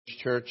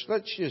Church.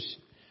 Let's just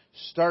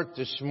start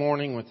this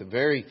morning with a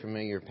very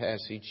familiar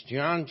passage,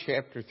 John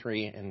chapter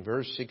 3 and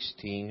verse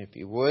 16, if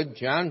you would.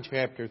 John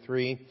chapter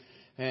 3.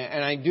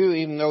 And I do,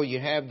 even though you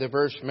have the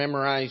verse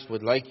memorized,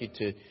 would like you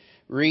to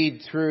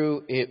read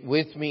through it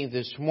with me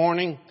this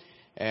morning.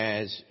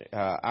 As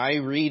I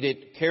read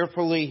it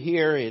carefully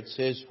here, it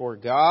says, "For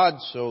God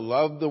so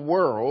loved the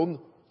world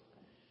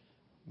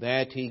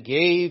that He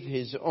gave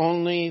His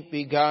only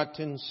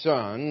begotten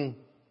Son,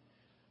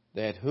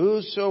 that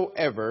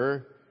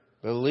whosoever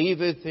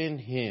believeth in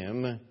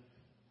Him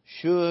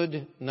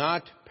should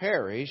not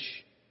perish,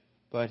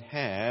 but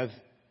have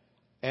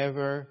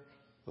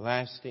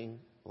everlasting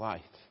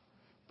life."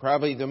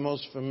 Probably the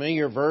most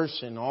familiar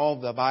verse in all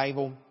the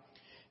Bible.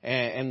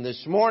 And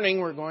this morning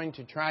we're going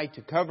to try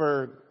to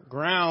cover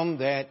ground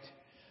that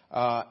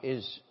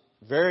is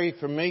very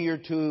familiar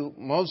to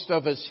most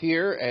of us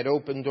here at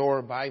Open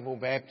Door Bible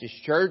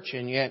Baptist Church,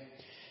 and yet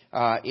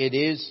it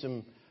is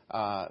some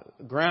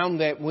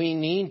ground that we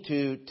need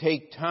to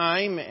take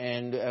time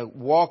and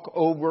walk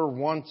over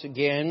once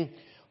again.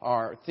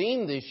 Our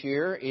theme this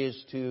year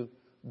is to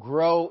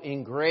grow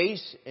in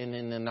grace and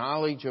in the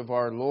knowledge of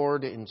our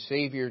Lord and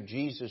Savior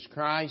Jesus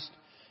Christ,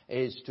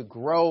 is to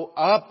grow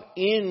up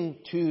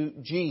into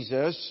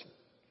Jesus.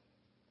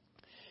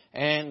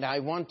 And I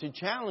want to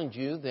challenge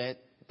you that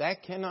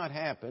that cannot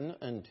happen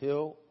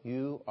until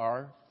you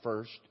are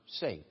first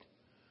saved.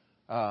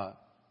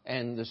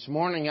 And this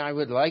morning I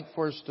would like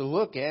for us to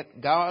look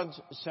at God's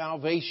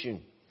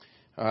salvation.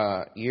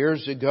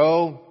 Years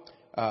ago,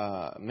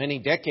 many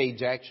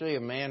decades actually,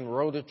 a man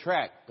wrote a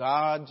tract,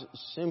 God's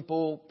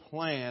Simple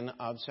Plan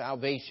of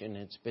Salvation.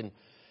 It's been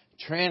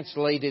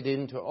translated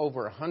into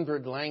over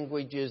 100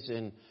 languages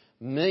and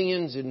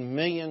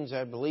millions,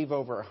 I believe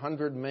over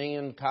 100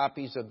 million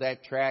copies of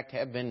that tract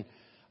have been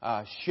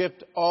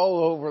shipped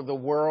all over the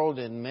world,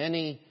 and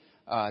many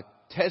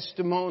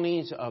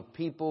testimonies of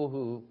people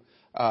who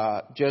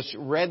just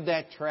read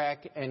that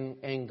tract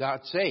and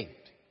got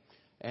saved.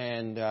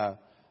 And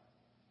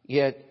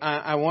yet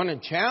I want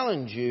to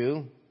challenge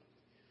you,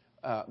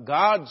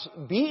 God's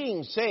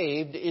being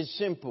saved is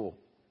simple.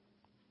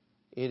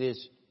 It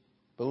is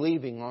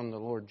believing on the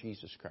Lord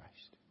Jesus Christ.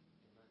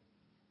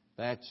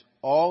 That's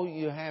all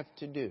you have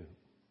to do.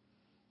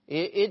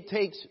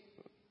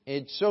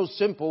 It's so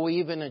simple,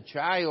 even a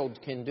child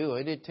can do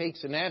it. It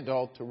takes an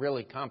adult to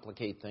really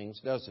complicate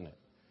things, doesn't it?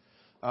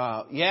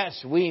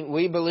 Yes,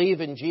 we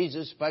believe in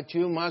Jesus, but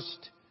you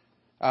must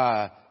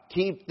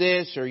keep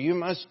this, or you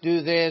must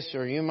do this,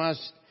 or you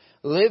must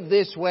live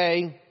this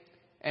way.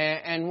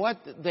 And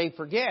what they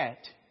forget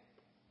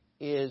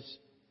is,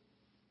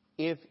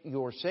 if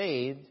you're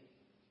saved,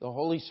 the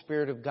Holy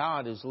Spirit of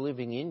God is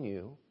living in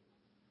you,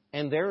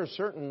 and there are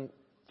certain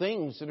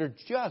things that are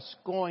just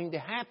going to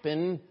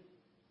happen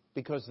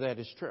because that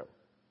is true.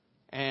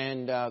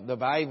 And the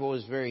Bible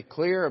is very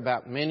clear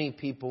about many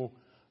people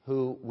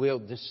who will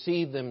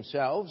deceive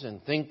themselves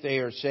and think they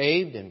are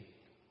saved. And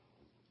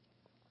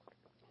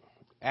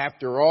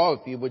after all,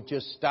 if you would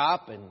just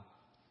stop and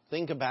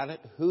think about it,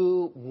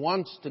 who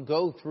wants to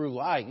go through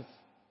life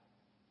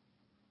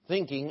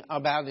thinking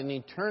about an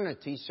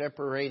eternity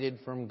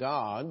separated from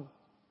God?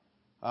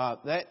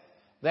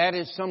 That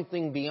is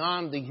something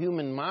beyond the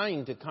human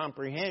mind to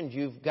comprehend.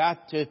 You've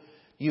got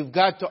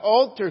to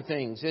alter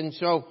things. And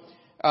so,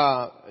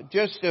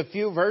 just a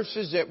few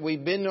verses that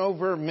we've been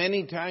over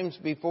many times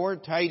before.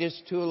 Titus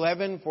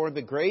 2:11, "For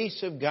the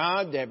grace of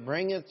God that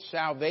bringeth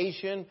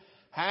salvation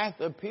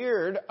hath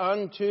appeared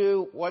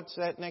unto," what's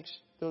that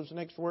those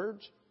next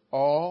words?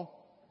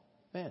 All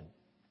men.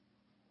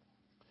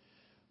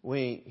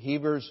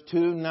 Hebrews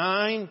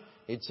 2:9,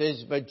 it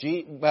says,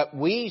 but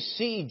we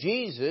see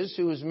Jesus,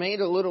 who was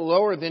made a little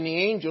lower than the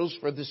angels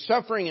for the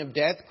suffering of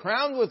death,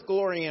 crowned with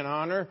glory and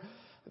honor,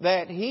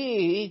 that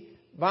He,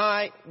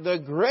 by the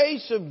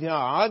grace of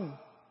God,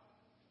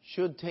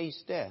 should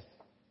taste death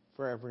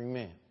for every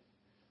man.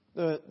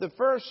 The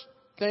first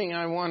thing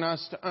I want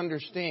us to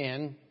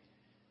understand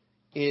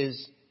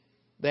is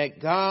that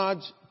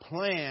God's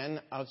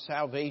plan of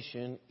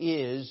salvation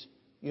is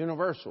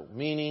universal,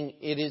 meaning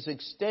it is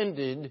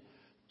extended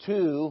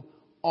to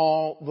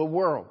all the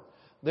world.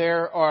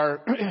 There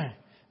are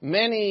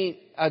many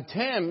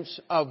attempts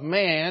of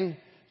man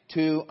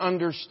to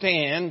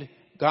understand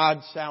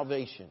God's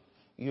salvation.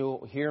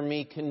 You'll hear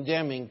me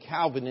condemning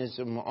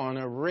Calvinism on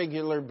a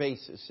regular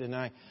basis, and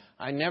I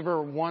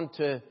never want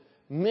to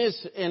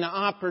miss an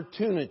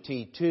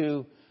opportunity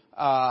to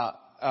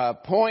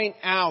point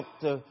out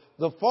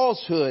the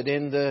falsehood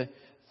and the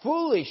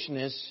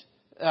foolishness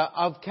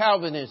of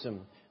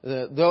Calvinism.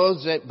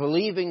 Those that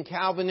believe in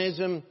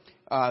Calvinism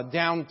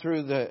down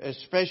through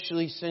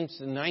especially since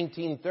the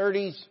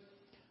 1930s,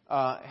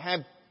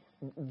 have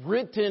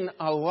written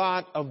a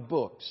lot of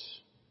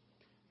books.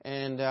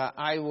 And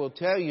I will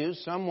tell you,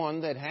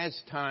 someone that has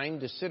time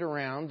to sit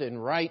around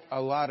and write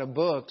a lot of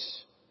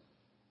books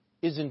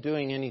isn't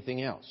doing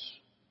anything else.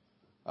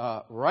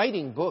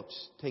 Writing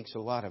books takes a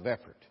lot of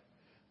effort.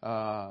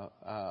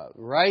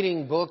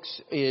 Writing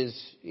books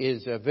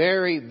is a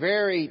very,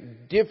 very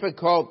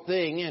difficult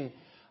thing, and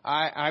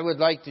I would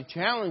like to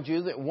challenge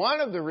you that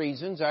one of the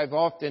reasons I've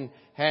often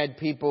had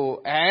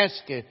people ask,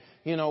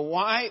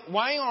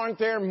 why aren't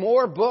there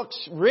more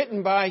books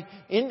written by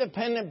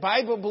independent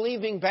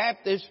Bible-believing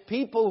Baptists,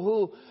 people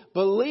who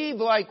believe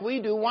like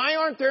we do? Why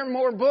aren't there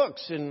more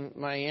books? And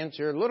my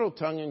answer, a little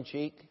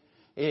tongue-in-cheek,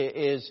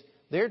 is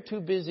they're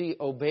too busy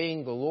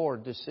obeying the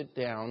Lord to sit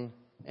down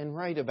and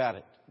write about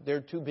it.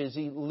 They're too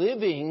busy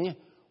living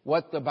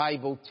what the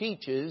Bible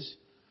teaches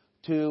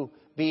to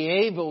be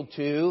able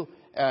to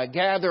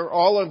gather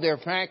all of their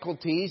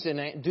faculties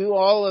and do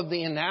all of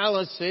the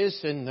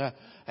analysis and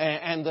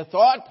the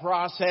thought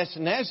process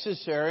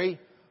necessary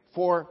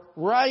for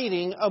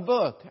writing a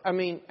book. I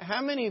mean,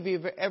 how many of you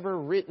have ever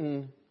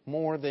written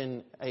more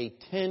than a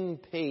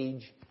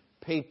 10-page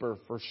paper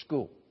for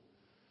school?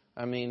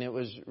 I mean, it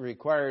was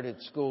required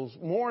at schools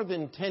more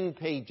than 10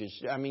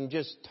 pages. I mean,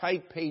 just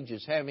type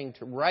pages, having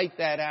to write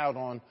that out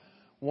on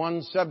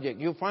one subject.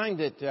 You'll find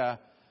that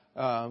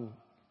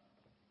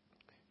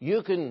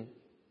you can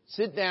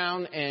sit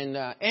down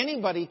and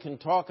anybody can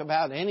talk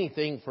about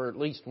anything for at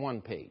least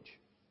one page.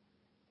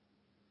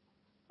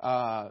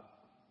 But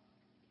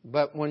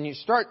when you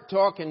start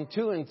talking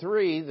 2 and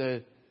 3,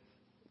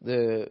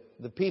 the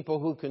people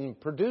who can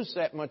produce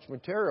that much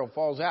material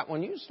falls out.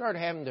 When you start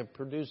having to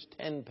produce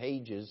 10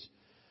 pages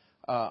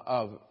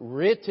of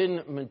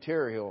written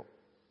material,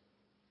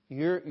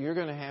 you're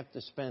going to have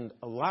to spend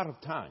a lot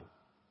of time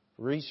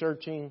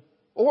researching.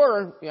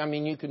 Or, I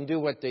mean, you can do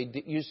what they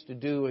used to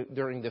do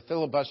during the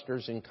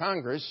filibusters in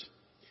Congress.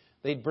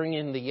 They'd bring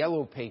in the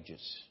yellow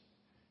pages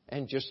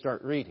and just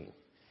start reading.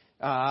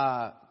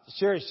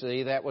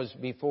 Seriously, that was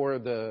before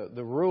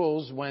the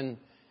rules when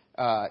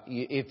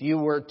if you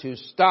were to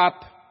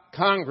stop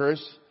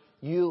Congress,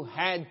 you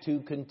had to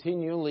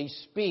continually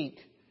speak.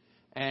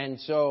 And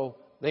so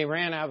they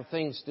ran out of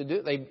things to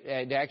do.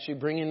 They'd actually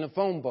bring in the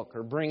phone book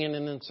or bring in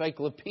an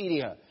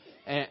encyclopedia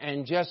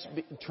and just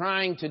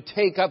trying to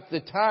take up the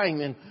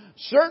time. And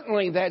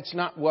certainly that's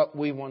not what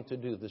we want to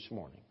do this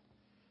morning.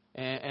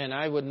 And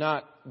I would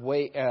not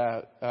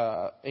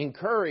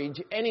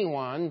encourage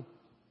anyone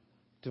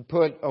to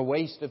put a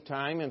waste of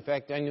time. In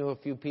fact, I knew a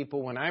few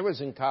people when I was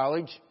in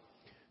college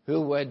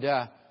who would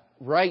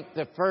write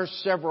the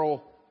first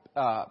several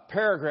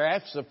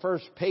paragraphs, the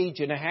first page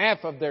and a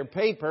half of their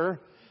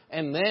paper,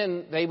 and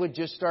then they would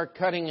just start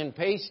cutting and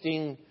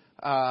pasting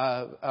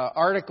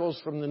articles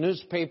from the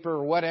newspaper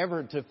or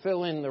whatever to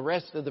fill in the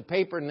rest of the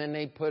paper, and then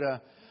they'd put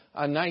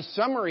a nice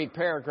summary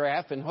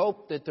paragraph and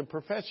hope that the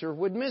professor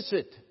would miss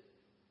it.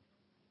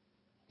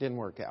 Didn't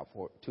work out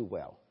too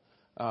well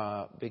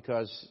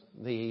because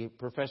the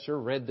professor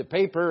read the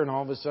paper and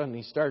all of a sudden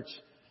he starts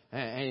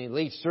and he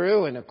leads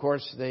through, and of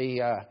course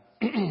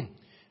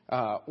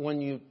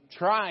when you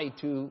try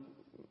to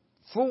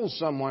fool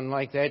someone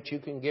like that, you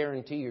can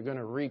guarantee you're going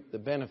to reap the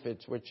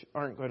benefits, which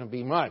aren't going to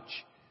be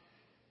much.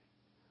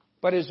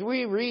 But as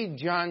we read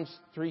John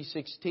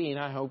 3:16,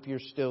 I hope you're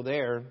still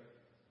there.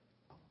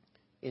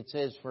 It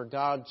says, "For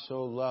God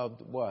so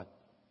loved" what?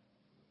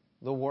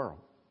 The world.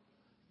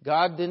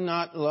 God did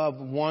not love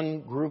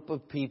one group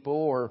of people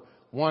or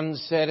one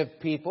set of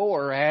people,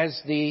 or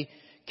as the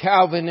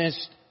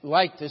Calvinists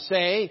like to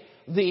say,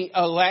 the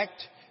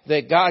elect,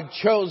 that God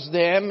chose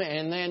them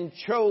and then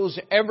chose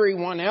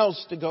everyone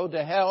else to go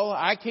to hell.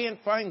 I can't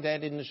find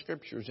that in the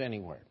Scriptures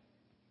anywhere.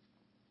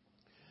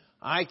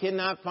 I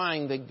cannot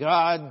find that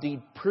God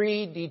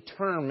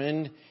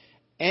predetermined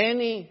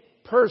any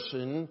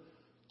person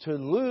to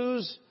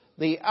lose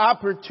the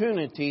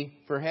opportunity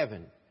for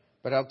heaven.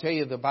 But I'll tell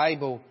you, the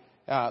Bible,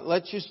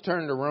 let's just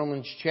turn to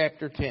Romans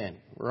chapter 10.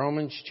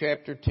 Romans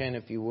chapter 10,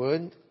 if you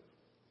would.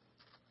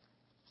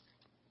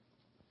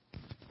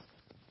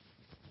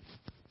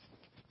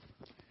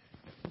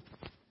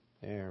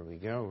 There we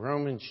go.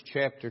 Romans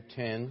chapter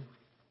 10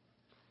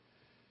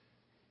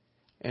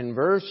 and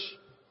verse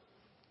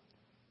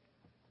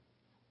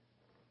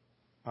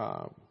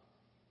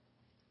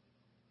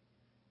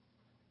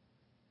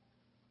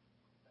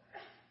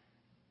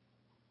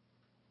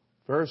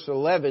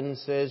 11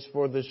 says,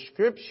 "For the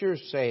Scripture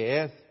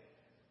saith,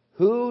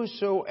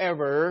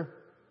 Whosoever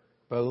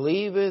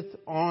believeth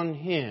on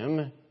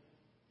Him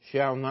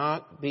shall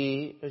not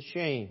be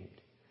ashamed."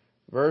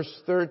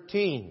 Verse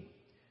 13,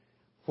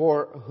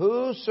 "For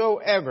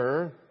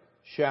whosoever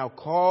shall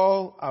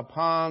call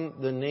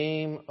upon the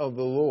name of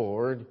the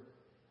Lord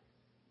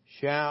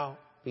shall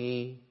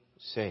be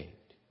saved."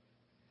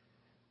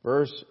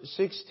 Verse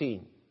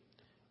 16,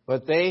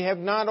 "But they have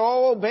not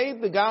all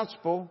obeyed the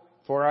gospel.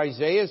 For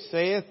Isaiah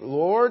saith,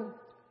 Lord,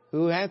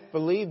 who hath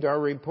believed our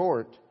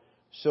report?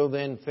 So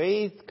then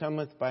faith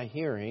cometh by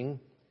hearing,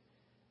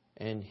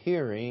 and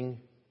hearing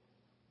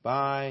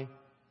by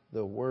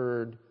the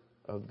word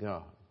of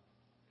God."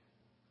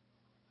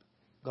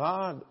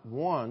 God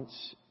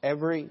wants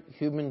every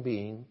human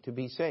being to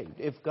be saved.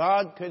 If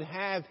God could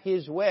have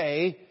His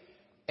way,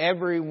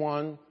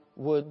 everyone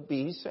would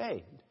be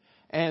saved.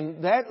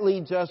 And that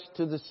leads us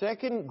to the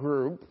second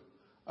group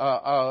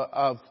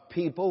of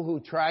people who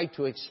try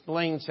to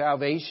explain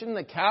salvation.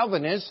 The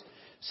Calvinists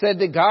said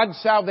that God's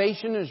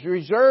salvation is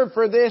reserved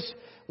for this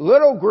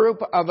little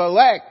group of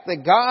elect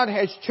that God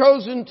has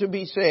chosen to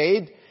be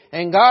saved,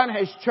 and God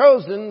has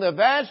chosen the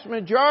vast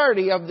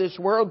majority of this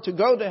world to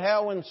go to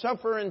hell and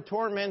suffer in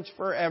torments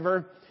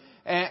forever.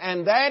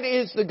 And that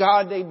is the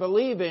God they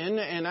believe in.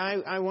 And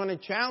I want to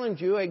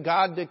challenge you, a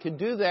God that could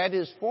do that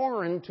is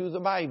foreign to the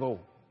Bible.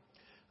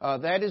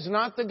 That is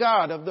not the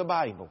God of the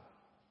Bible.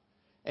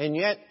 And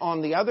yet,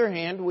 on the other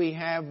hand, we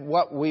have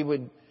what we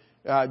would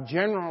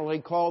generally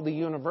call the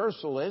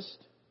universalist.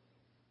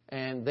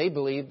 And they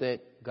believe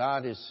that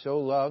God is so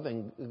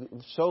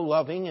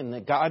loving and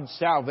that God's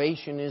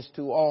salvation is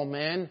to all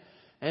men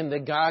and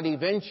that God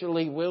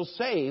eventually will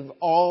save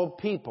all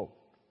people.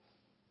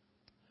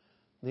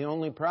 The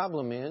only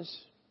problem is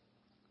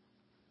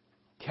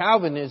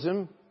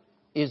Calvinism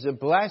is a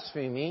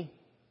blasphemy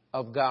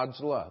of God's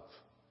love.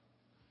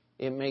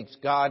 It makes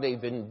God a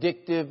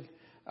vindictive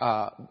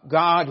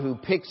God who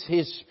picks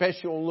His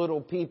special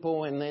little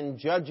people and then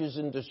judges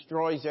and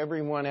destroys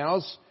everyone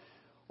else.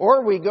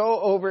 Or we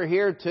go over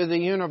here to the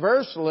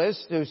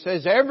universalist who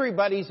says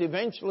everybody's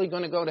eventually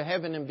going to go to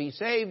heaven and be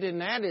saved,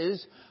 and that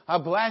is a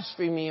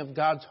blasphemy of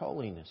God's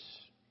holiness.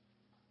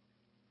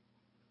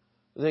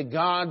 That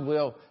God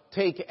will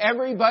take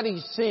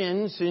everybody's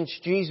sin, since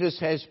Jesus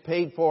has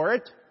paid for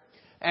it,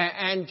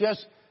 and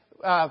just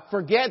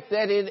forget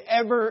that it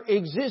ever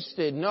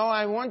existed. No,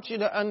 I want you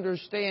to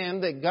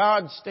understand that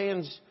God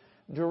stands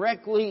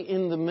directly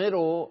in the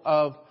middle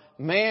of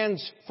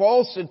man's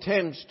false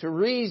attempts to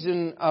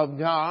reason of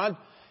God,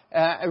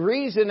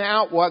 reason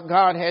out what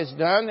God has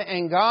done,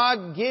 and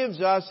God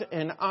gives us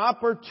an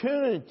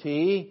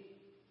opportunity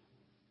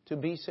to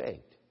be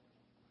saved.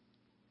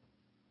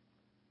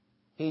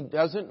 He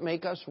doesn't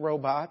make us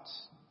robots,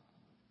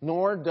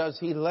 nor does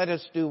He let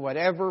us do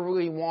whatever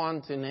we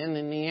want, and then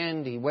in the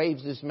end He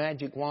waves His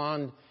magic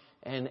wand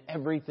and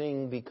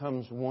everything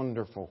becomes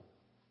wonderful.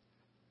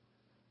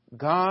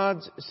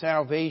 God's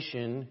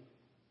salvation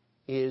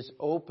is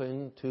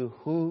open to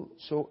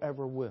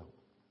whosoever will.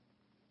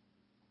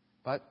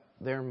 But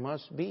there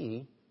must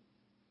be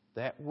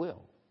that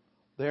will.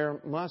 There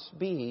must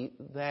be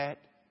that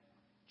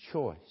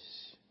choice.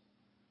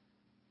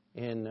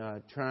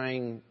 In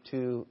trying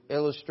to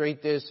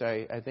illustrate this,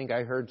 I think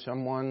I heard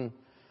someone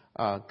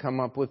come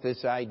up with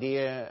this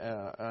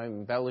idea. I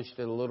embellished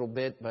it a little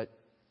bit, but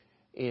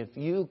if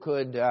you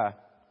could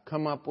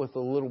come up with a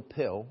little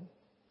pill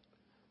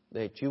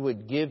that you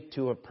would give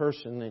to a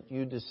person that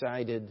you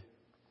decided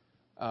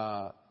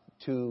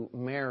to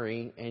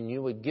marry, and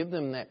you would give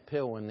them that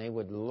pill and they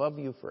would love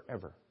you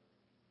forever,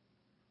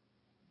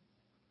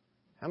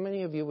 how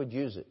many of you would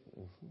use it?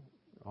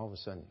 All of a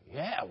sudden,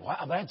 yeah,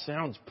 wow, that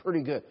sounds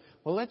pretty good.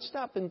 Well, let's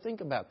stop and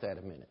think about that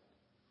a minute.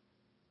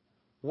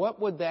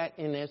 What would that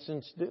in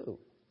essence do?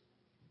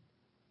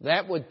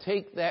 That would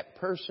take that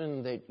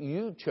person that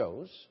you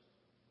chose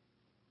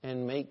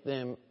and make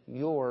them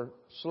your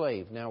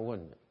slave, now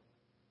wouldn't it?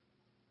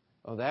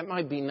 Oh, that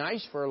might be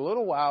nice for a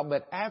little while,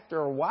 but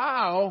after a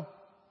while,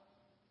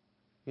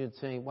 you'd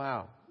say,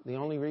 wow, the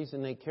only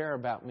reason they care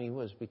about me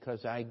was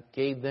because I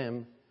gave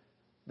them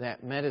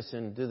that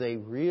medicine. Do they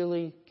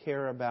really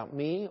care about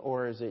me,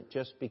 or is it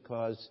just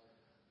because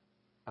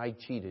I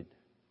cheated?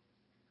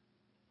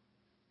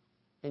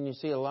 And you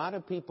see, a lot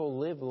of people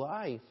live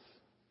life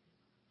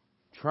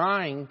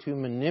trying to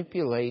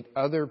manipulate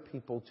other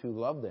people to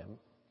love them.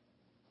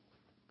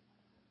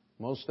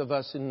 Most of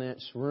us in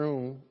this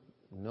room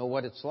know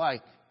what it's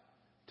like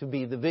to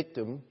be the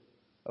victim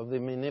of the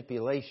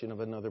manipulation of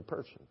another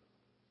person.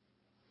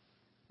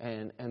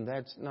 And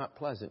that's not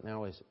pleasant,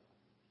 now is it?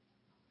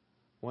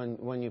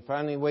 When you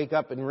finally wake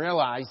up and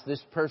realize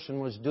this person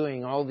was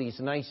doing all these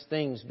nice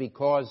things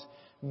because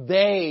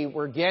they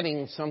were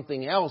getting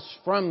something else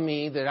from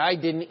me that I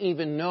didn't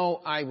even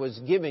know I was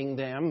giving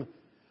them,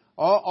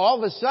 all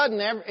of a sudden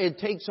it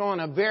takes on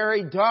a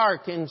very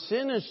dark and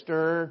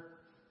sinister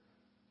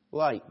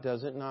light,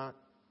 does it not?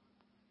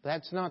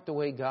 That's not the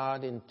way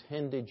God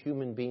intended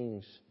human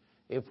beings.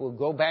 If we'll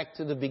go back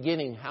to the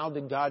beginning, how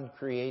did God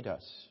create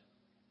us?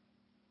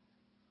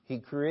 He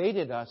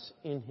created us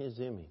in His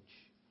image.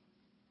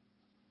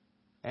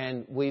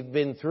 And we've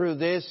been through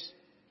this.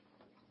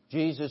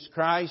 Jesus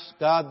Christ,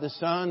 God the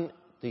Son,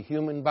 the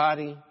human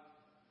body.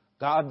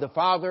 God the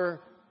Father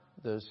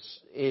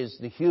is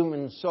the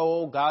human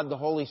soul. God the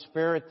Holy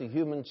Spirit, the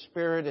human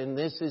spirit. And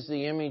this is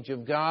the image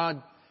of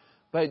God.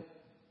 But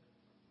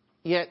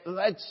yet,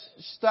 let's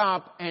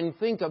stop and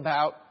think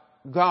about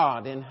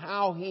God and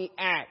how He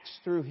acts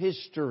through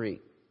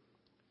history.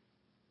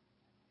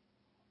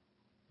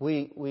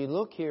 We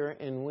look here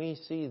and we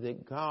see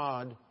that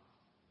God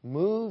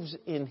moves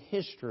in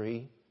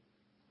history.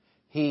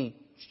 He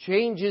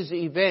changes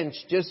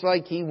events, just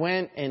like He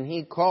went and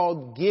He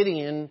called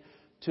Gideon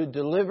to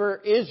deliver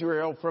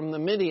Israel from the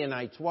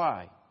Midianites.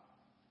 Why?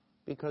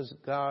 Because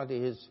God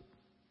is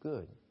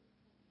good.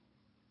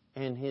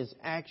 And His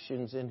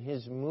actions and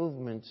His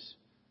movements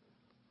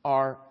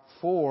are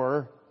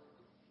for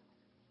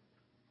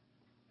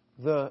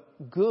the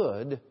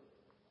good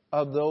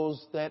of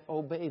those that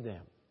obey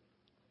them.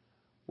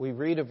 We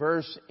read a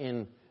verse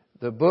in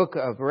the book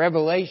of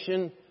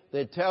Revelation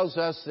that tells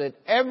us that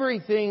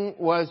everything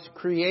was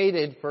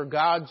created for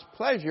God's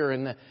pleasure.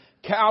 And the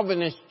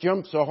Calvinist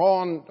jumps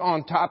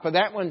on top of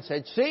that one and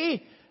said,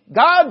 see,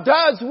 God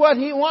does what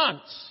He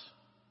wants.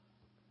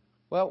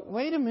 Well,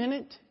 wait a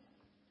minute.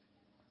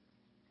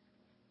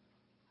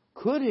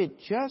 Could it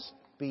just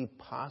be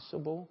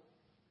possible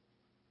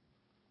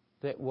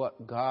that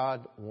what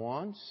God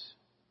wants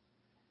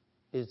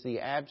is the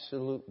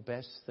absolute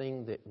best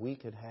thing that we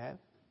could have?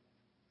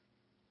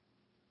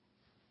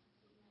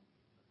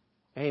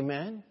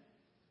 Amen?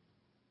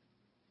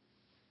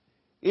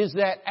 Is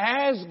that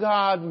as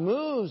God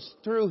moves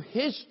through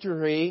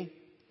history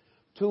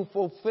to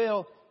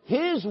fulfill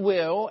His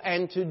will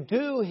and to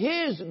do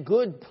His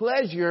good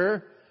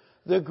pleasure,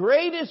 the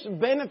greatest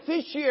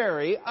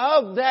beneficiary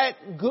of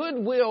that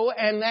good will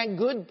and that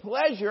good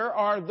pleasure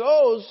are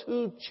those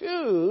who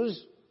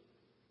choose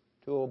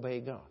to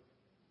obey God.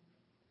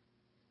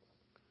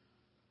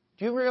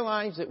 Do you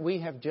realize that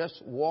we have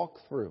just walked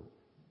through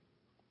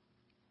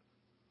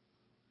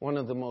one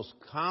of the most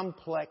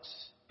complex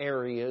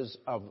areas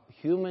of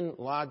human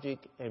logic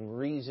and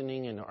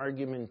reasoning and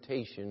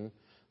argumentation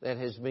that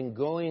has been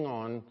going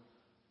on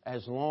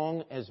as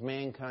long as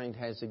mankind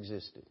has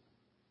existed?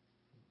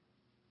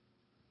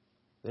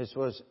 This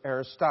was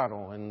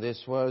Aristotle, and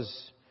this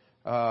was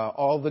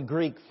all the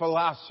Greek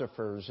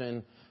philosophers,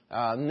 and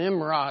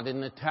Nimrod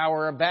in the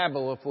Tower of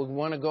Babel, if we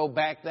want to go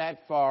back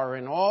that far,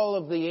 and all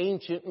of the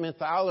ancient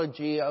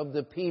mythology of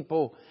the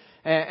people,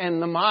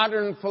 and the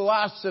modern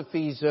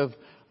philosophies of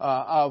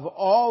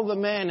all the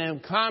men,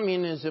 and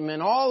communism,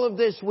 and all of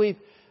this.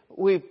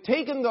 We've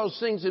taken those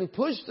things and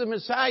pushed them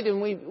aside,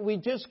 and we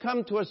just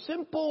come to a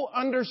simple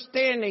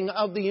understanding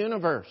of the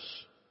universe.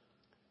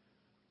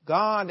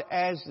 God,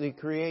 as the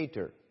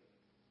Creator,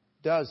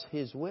 does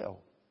His will.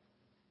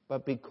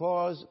 But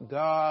because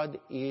God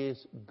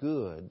is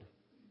good,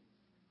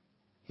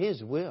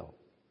 His will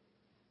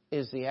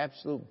is the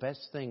absolute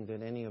best thing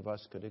that any of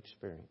us could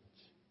experience.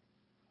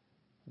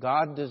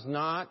 God does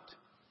not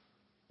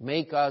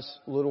make us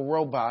little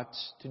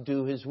robots to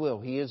do His will.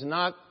 He is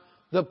not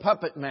the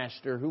puppet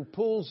master who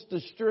pulls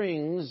the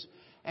strings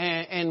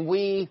and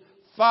we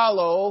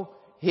follow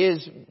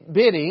His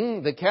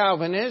bidding, the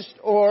Calvinist,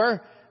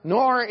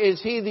 nor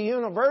is He the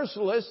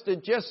universalist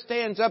that just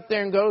stands up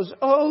there and goes,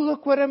 oh,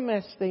 look what a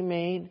mess they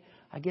made.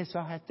 I guess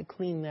I'll have to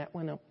clean that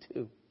one up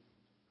too.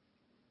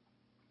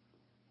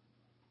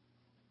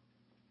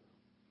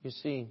 You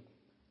see,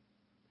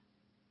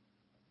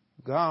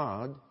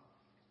 God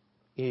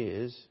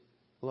is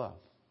love.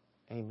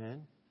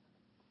 Amen.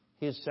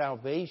 His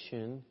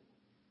salvation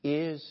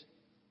is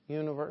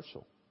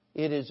universal.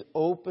 It is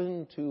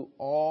open to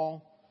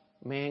all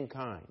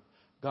mankind.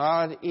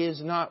 God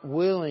is not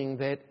willing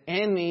that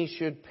any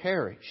should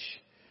perish,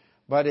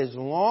 but is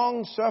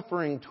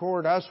long-suffering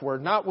toward us. We're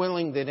not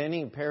willing that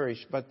any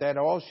perish, but that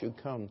all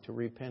should come to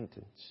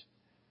repentance.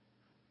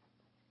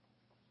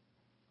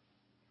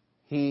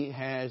 He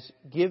has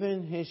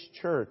given His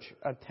church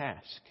a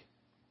task.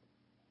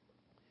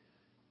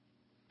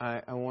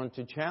 I want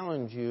to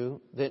challenge you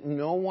that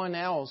no one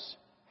else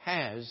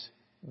has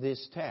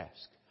this task.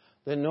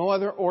 That no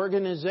other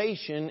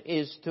organization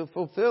is to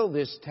fulfill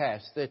this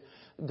task. That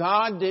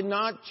God did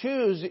not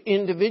choose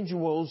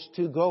individuals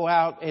to go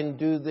out and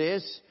do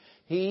this.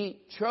 He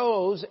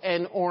chose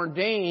and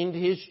ordained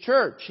His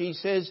church. He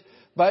says,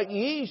 but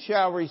ye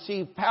shall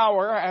receive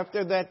power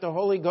after that the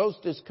Holy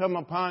Ghost is come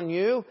upon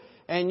you,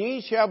 and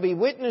ye shall be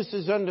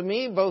witnesses unto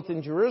me both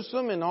in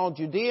Jerusalem and all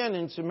Judea and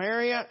in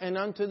Samaria and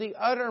unto the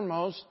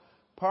uttermost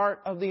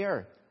part of the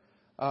earth.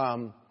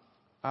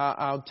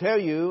 I'll tell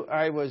you,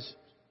 I was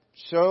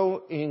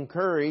so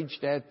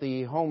encouraged at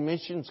the Home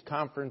Missions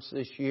Conference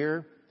this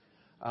year.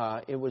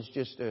 It was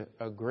just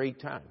a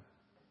great time.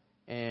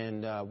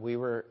 And we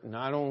were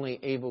not only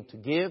able to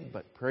give,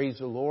 but praise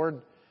the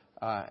Lord,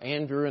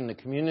 Andrew and the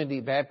Community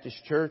Baptist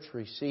Church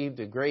received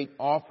a great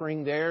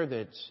offering there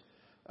that's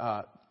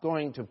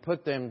going to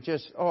put them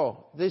just,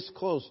 this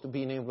close to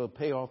being able to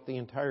pay off the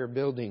entire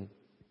building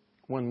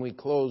when we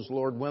close,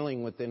 Lord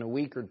willing, within a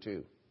week or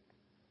two.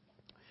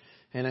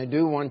 And I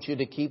do want you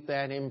to keep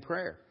that in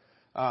prayer.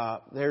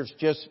 There's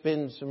just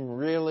been some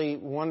really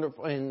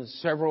wonderful, and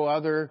several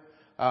other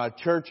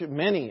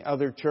many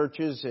other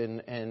churches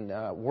and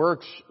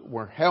works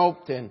were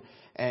helped,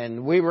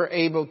 and we were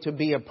able to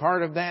be a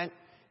part of that.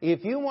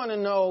 If you want to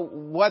know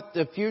what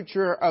the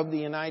future of the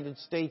United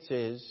States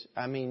is,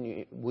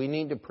 we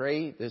need to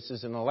pray. This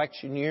is an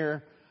election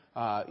year.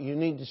 You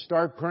need to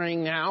start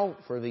praying now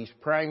for these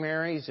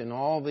primaries and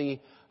all the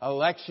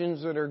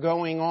elections that are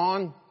going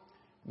on.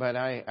 But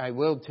I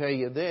will tell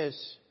you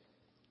this.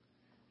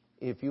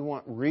 If you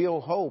want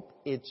real hope,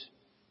 it's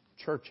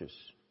churches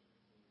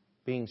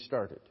being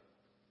started.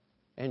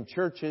 And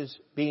churches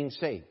being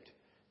saved.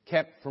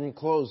 Kept from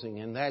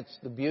closing. And that's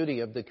the beauty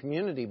of the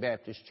Community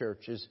Baptist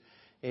churches.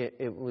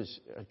 It was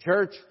a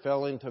church,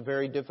 fell into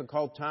very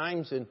difficult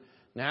times, and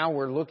now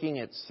we're looking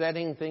at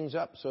setting things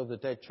up so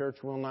that church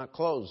will not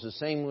close. The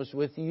same was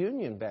with the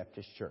Union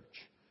Baptist Church.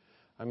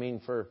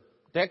 For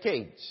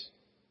decades,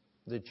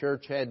 the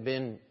church had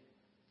been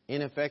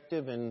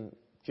ineffective and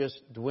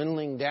just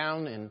dwindling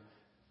down. And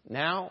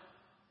now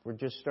we're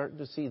just starting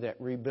to see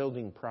that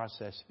rebuilding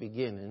process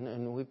begin.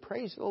 And we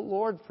praise the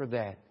Lord for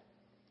that.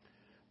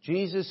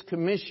 Jesus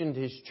commissioned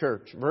His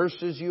church.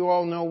 Verses you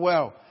all know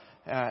well.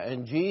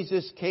 And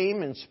Jesus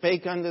came and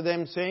spake unto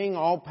them, saying,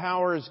 All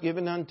power is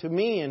given unto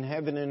me in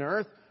heaven and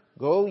earth.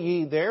 Go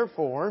ye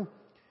therefore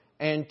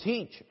and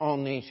teach all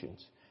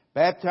nations,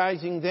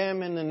 baptizing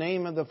them in the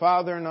name of the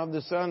Father and of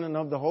the Son and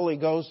of the Holy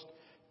Ghost,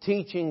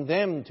 teaching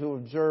them to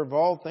observe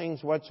all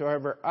things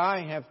whatsoever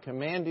I have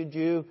commanded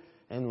you.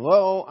 And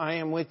lo, I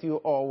am with you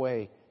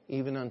always,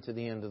 even unto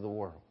the end of the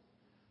world.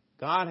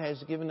 God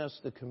has given us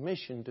the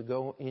commission to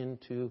go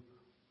into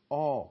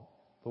all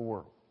the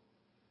world.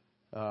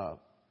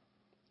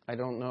 I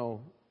don't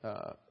know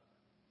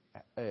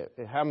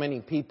how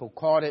many caught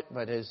caught it,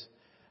 but as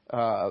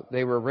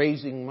they were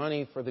raising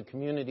money for the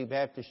Community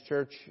Baptist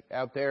Church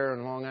out there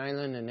in Long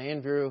Island and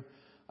Andrew,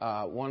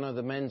 one of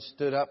the men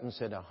stood up and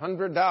said,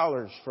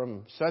 $100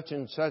 from such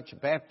and such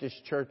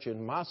Baptist church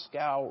in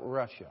Moscow,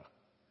 Russia.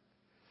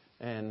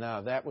 And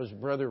that was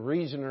Brother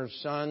Riesener's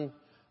son.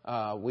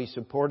 We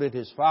supported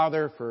his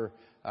father for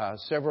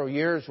several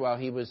years while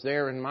he was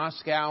there in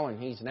Moscow,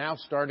 and he's now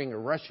starting a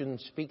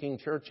Russian-speaking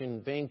church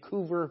in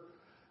Vancouver,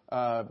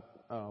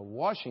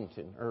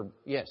 Washington.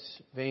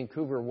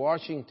 Vancouver,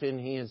 Washington.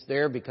 He is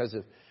there because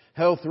of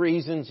health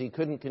reasons. He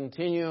couldn't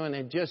continue, and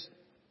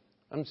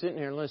I'm sitting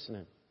here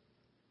listening.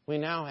 We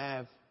now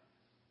have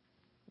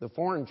the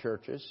foreign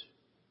churches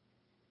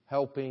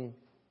helping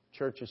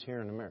churches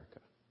here in America.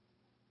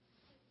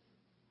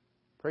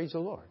 Praise the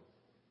Lord.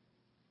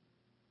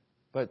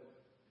 But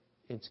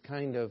it's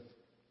kind of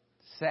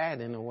sad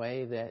in a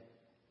way that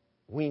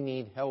we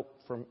need help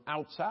from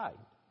outside.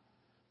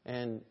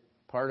 And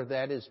part of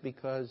that is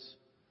because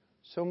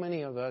so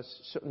many of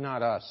us,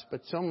 not us,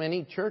 but so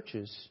many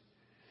churches,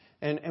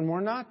 and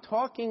we're not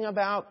talking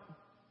about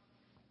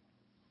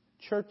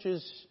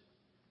churches.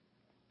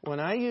 When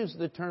I use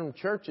the term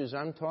churches,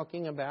 I'm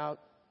talking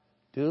about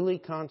duly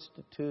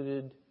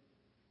constituted,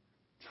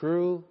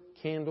 true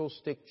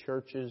candlestick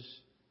churches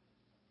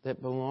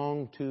that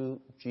belong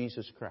to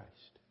Jesus Christ.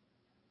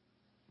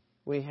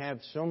 We have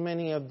so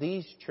many of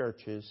these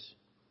churches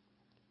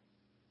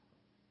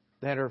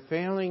that are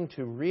failing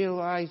to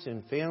realize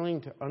and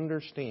failing to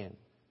understand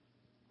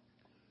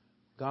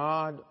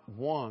God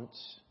wants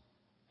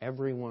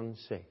everyone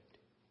saved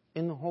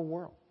in the whole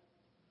world.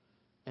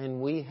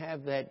 And we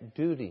have that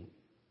duty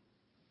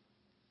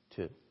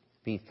to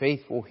be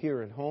faithful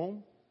here at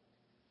home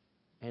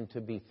and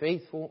to be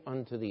faithful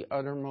unto the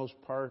uttermost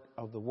part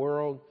of the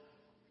world,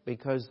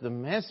 because the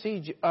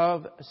message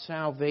of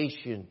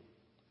salvation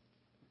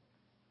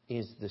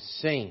is the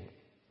same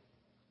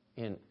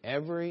in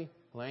every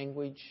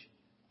language,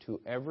 to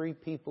every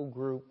people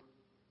group.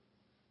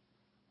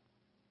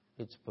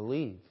 It's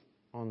believe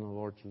on the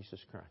Lord Jesus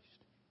Christ.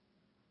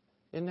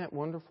 Isn't that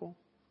wonderful?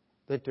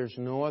 That there's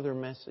no other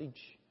message?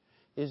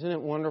 Isn't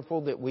it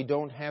wonderful that we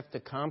don't have to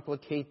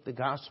complicate the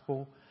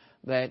gospel?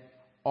 That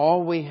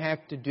all we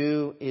have to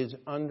do is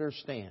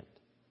understand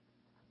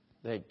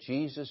that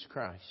Jesus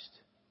Christ,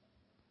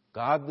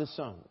 God the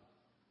Son,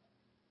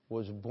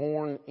 was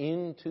born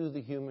into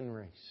the human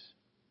race.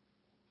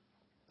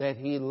 That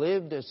He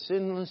lived a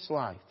sinless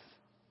life.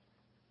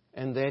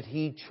 And that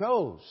He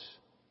chose.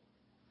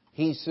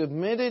 He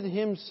submitted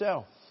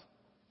Himself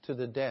to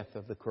the death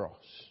of the cross.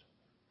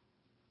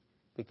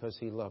 Because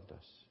He loved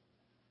us.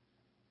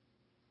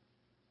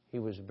 He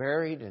was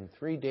buried, in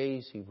 3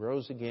 days He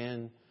rose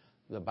again.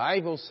 The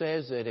Bible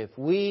says that if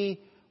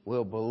we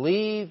will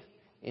believe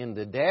in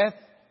the death,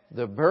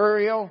 the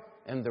burial,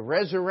 and the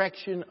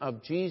resurrection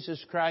of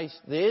Jesus Christ,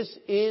 this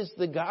is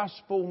the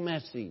gospel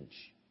message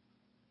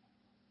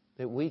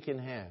that we can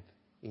have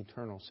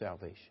eternal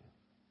salvation.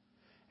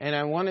 And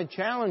I want to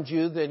challenge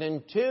you that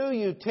until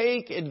you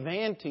take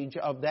advantage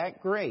of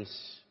that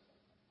grace,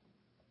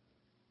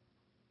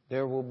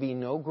 there will be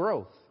no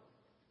growth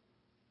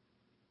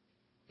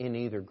in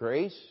either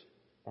grace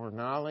or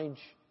knowledge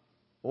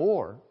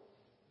or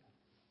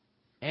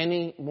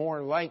any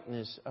more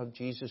likeness of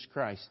Jesus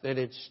Christ. That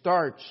it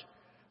starts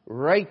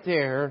right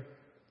there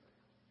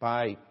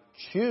by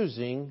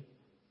choosing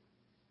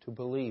to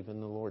believe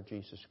in the Lord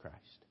Jesus Christ.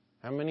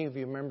 How many of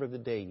you remember the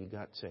day you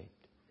got saved?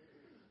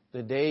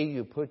 The day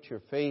you put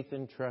your faith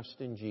and trust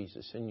in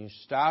Jesus and you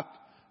stopped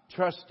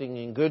trusting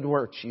in good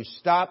works. You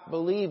stopped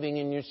believing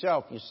in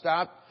yourself. You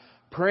stopped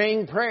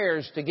praying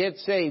prayers to get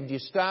saved. You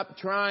stopped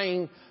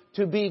trying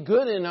to be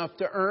good enough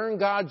to earn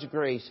God's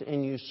grace,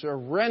 and you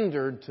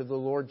surrendered to the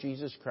Lord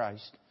Jesus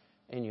Christ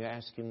and you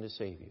asked Him to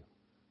save you.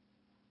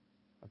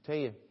 I'll tell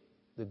you,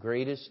 the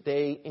greatest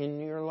day in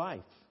your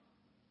life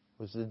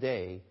was the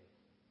day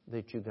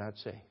that you got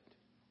saved.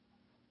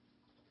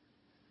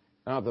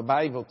 Now, the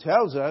Bible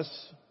tells us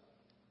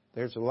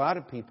there's a lot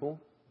of people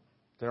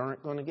that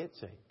aren't going to get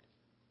saved.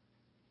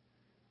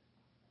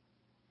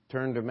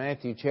 Turn to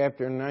Matthew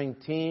chapter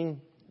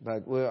 19,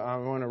 but I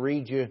want to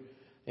read you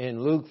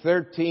in Luke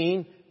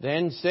 13.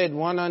 Then said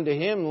one unto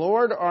Him,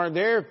 Lord, are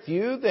there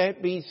few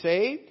that be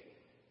saved?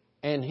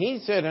 And he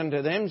said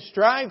unto them,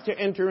 strive to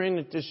enter in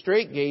at the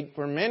strait gate,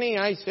 for many,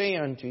 I say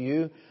unto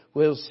you,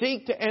 will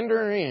seek to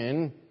enter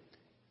in,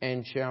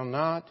 and shall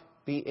not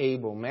be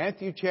able.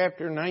 Matthew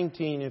chapter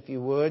 19, if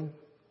you would.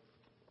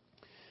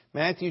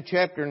 Matthew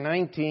chapter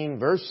 19,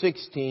 verse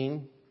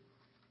 16.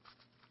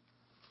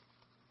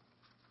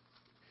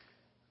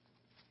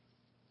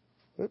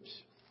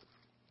 Oops.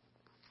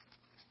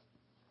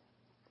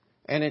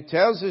 And it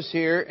tells us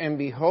here, and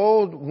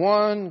behold,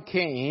 one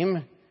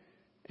came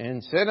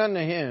and said unto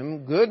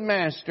him, Good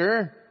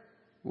Master,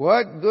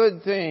 what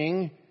good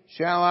thing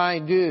shall I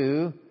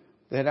do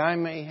that I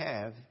may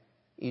have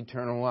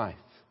eternal life?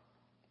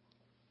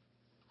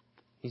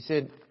 He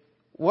said,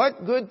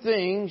 what good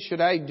thing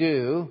should I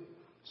do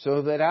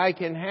so that I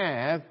can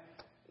have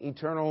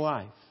eternal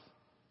life?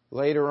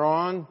 Later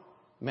on,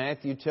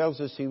 Matthew tells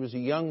us he was a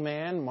young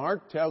man.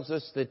 Mark tells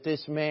us that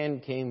this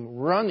man came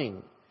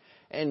running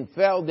and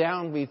fell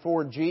down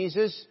before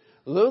Jesus.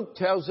 Luke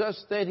tells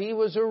us that he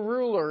was a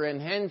ruler,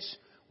 and hence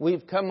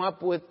we've come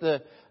up with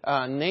the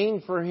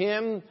name for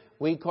him.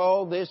 We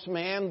call this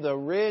man the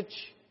rich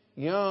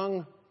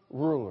young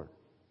ruler.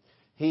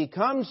 He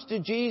comes to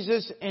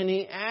Jesus and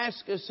he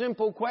asks a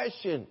simple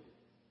question.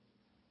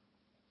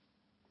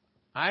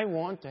 I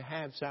want to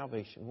have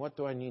salvation. What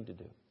do I need to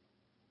do?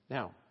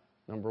 Now,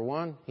 number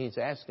one, he's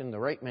asking the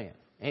right man.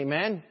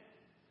 Amen?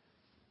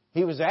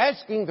 He was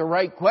asking the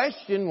right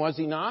question, was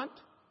he not?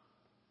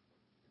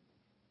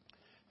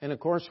 And of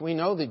course, we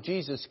know that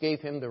Jesus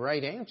gave him the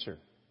right answer.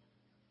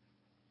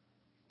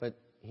 But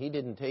he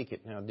didn't take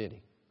it now, did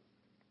he?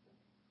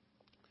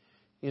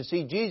 You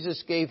see,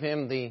 Jesus gave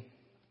him the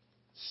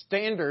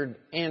standard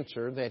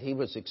answer that he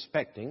was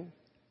expecting.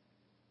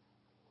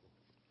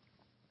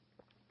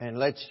 And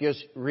let's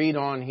just read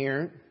on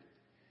here.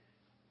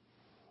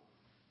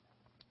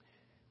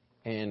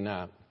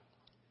 In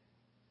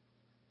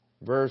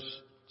verse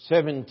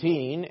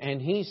 17, and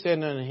he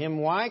said unto him,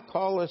 Why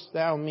callest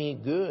thou me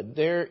good?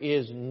 There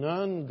is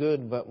none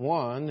good but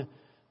one,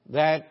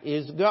 that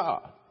is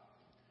God.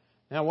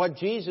 Now what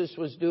Jesus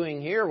was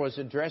doing here was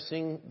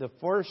addressing the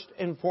first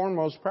and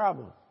foremost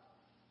problem.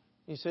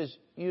 He says,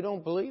 you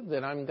don't believe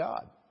that I'm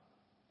God.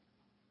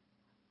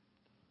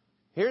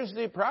 Here's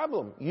the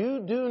problem.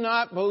 You do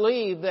not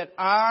believe that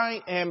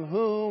I am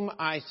whom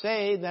I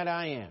say that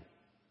I am.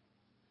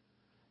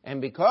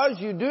 And because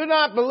you do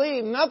not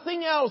believe,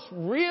 nothing else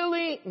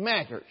really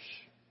matters.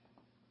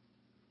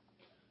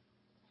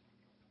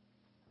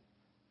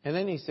 And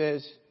then he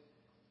says,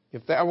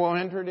 if thou wilt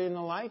enter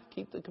into life,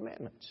 keep the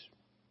commandments.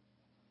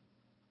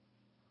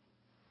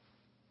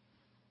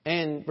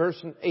 And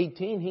verse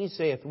 18, he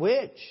saith,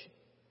 which?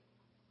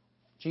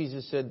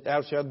 Jesus said,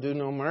 thou shalt do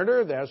no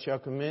murder, thou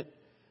shalt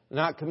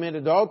not commit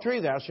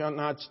adultery, thou shalt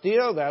not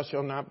steal, thou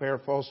shalt not bear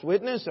false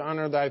witness,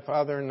 honor thy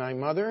father and thy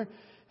mother,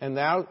 and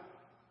thou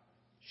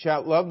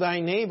shalt love thy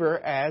neighbor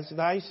as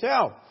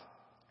thyself.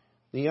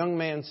 The young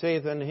man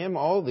saith unto him,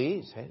 all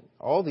these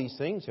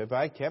things have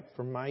I kept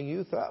from my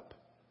youth up.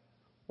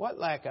 What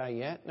lack I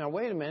yet? Now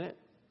wait a minute.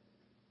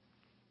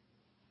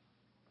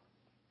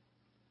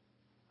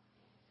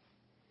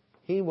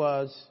 He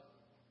was,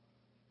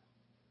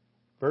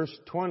 verse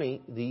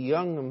 20, the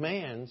young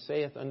man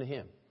saith unto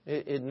him.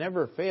 It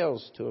never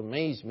fails to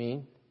amaze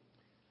me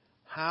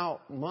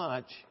how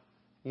much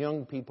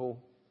young people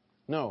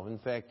know. In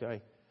fact,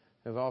 I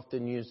have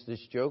often used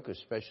this joke,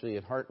 especially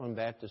at Heartland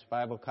Baptist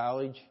Bible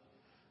College.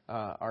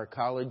 Our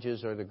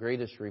colleges are the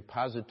greatest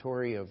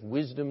repository of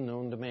wisdom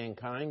known to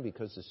mankind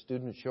because the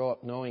students show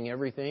up knowing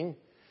everything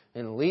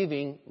and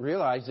leaving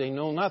realize they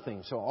know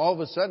nothing. So all of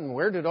a sudden,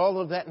 where did all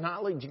of that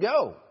knowledge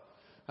go?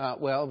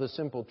 Well, the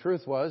simple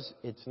truth was,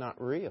 it's not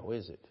real,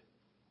 is it?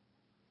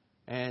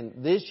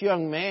 And this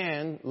young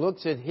man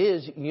looks at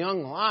his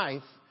young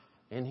life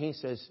and he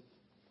says,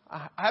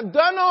 I've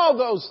done all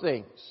those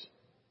things.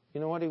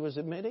 You know what he was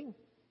admitting?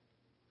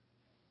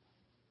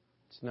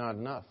 It's not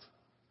enough.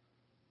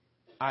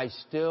 I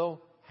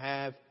still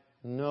have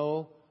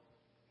no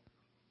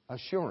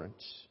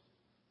assurance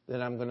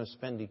that I'm going to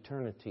spend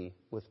eternity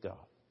with God.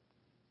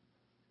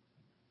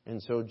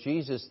 And so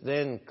Jesus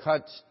then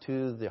cuts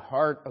to the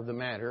heart of the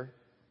matter.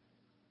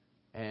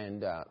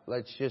 And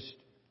let's just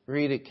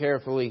read it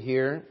carefully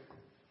here.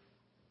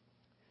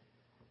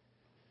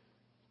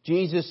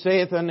 Jesus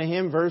saith unto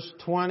him, verse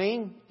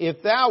 20,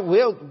 If thou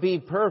wilt be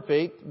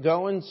perfect,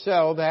 go and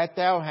sell that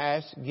thou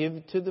hast,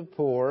 give to the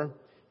poor,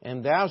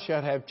 and thou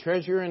shalt have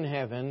treasure in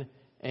heaven,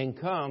 and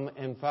come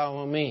and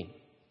follow me.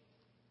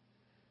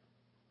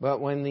 But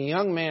when the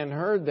young man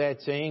heard that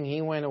saying,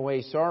 he went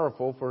away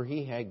sorrowful, for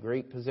he had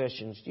great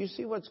possessions. Do you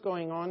see what's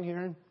going on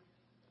here?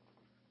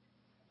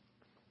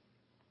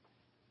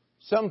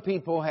 Some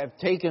people have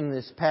taken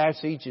this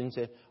passage and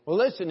said, well,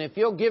 listen, if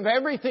you'll give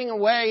everything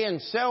away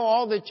and sell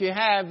all that you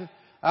have,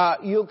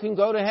 you can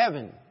go to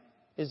heaven.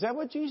 Is that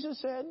what Jesus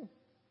said?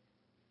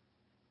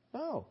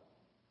 No.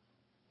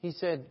 He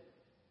said,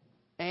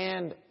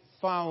 and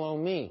follow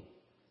me.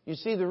 You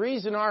see, the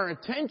reason our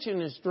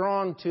attention is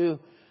drawn to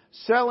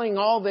selling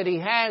all that he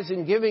has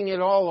and giving it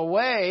all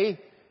away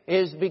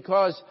is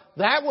because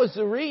that was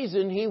the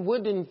reason he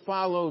wouldn't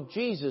follow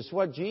Jesus.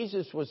 What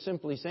Jesus was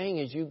simply saying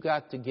is, you've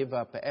got to give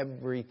up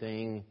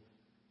everything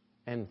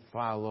and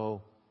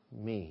follow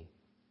me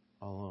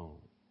alone.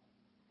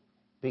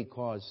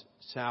 Because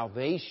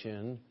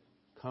salvation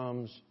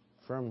comes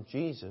from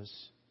Jesus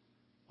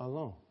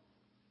alone.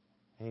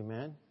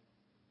 Amen?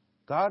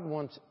 God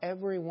wants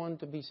everyone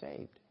to be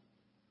saved.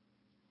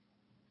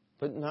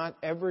 But not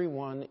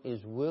everyone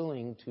is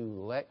willing to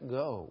let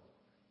go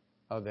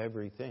of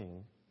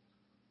everything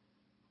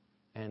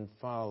and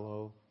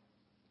follow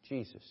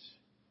Jesus.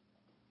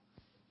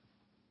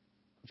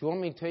 Do you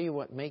want me to tell you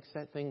what makes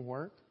that thing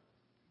work?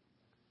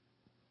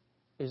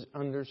 Is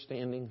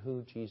understanding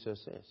who Jesus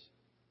is.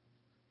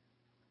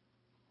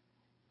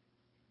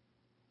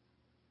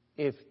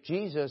 If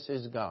Jesus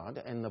is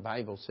God, and the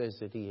Bible says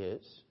that He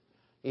is,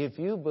 if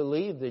you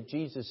believe that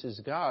Jesus is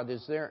God,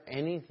 is there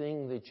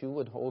anything that you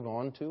would hold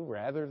on to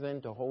rather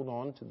than to hold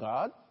on to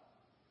God?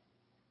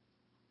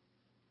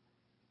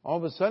 All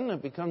of a sudden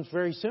it becomes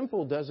very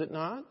simple, does it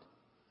not?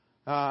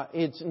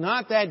 It's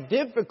not that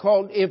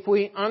difficult if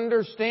we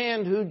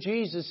understand who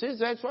Jesus is.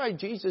 That's why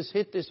Jesus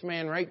hit this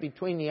man right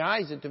between the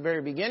eyes at the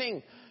very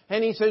beginning.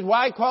 And He says,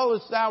 why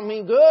callest thou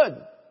me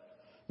good?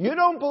 You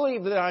don't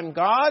believe that I'm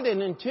God,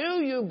 and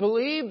until you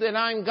believe that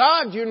I'm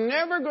God, you're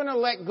never going to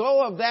let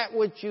go of that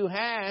which you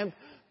have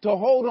to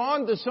hold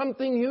on to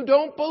something you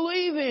don't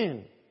believe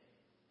in.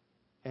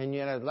 And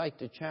yet I'd like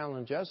to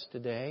challenge us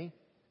today,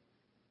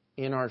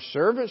 in our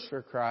service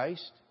for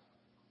Christ,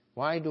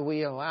 why do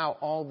we allow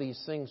all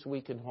these things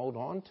we can hold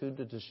on to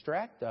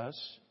distract us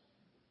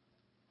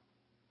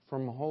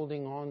from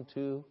holding on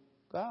to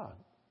God?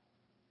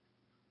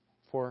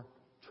 For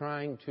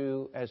trying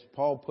to, as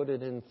Paul put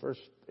it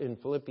in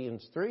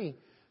Philippians 3,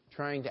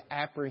 trying to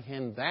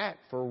apprehend that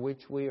for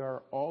which we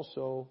are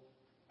also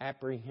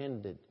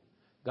apprehended.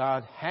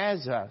 God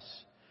has us.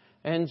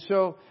 And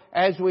so,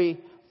 as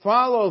we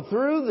follow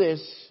through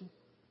this,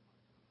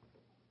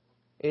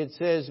 it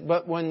says,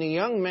 but when the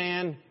young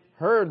man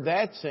heard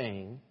that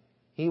saying,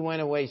 he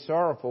went away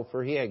sorrowful,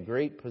 for he had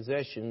great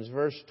possessions.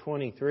 Verse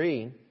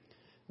 23,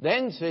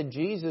 then said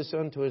Jesus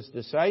unto His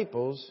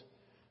disciples,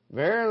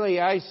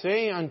 verily I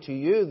say unto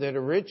you that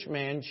a rich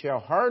man shall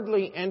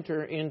hardly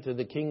enter into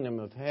the kingdom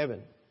of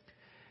heaven.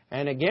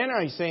 And again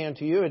I say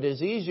unto you, it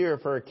is easier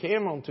for a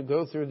camel to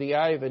go through the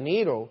eye of a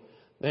needle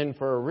than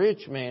for a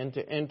rich man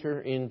to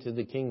enter into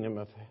the kingdom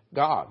of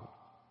God.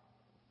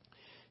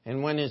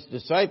 And when His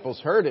disciples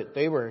heard it,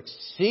 they were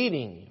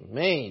exceedingly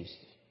amazed,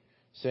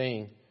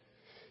 saying,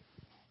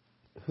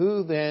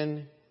 who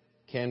then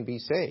can be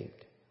saved?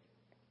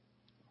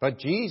 But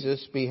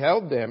Jesus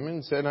beheld them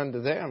and said unto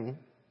them,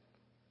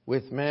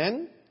 with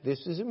men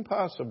this is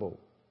impossible,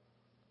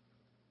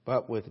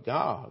 but with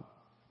God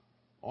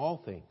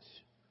all things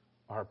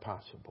are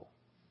possible.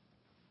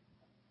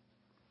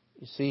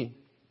 You see,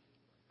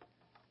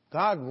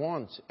 God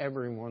wants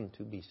everyone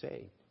to be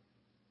saved.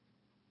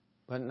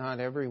 But not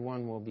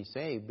everyone will be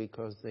saved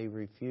because they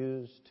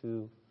refuse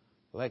to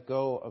let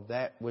go of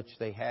that which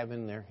they have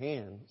in their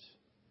hands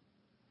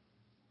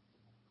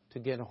to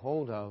get a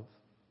hold of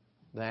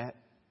that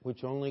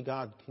which only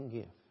God can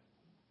give.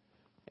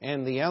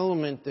 And the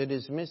element that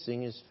is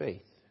missing is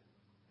faith.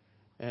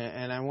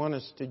 And I want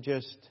us to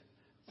just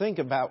think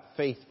about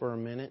faith for a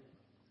minute.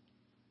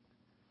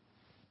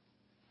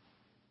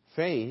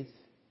 Faith,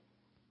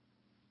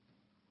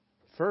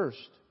 first,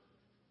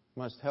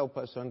 must help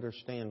us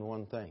understand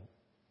one thing.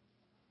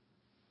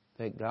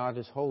 That God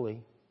is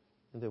holy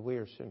and that we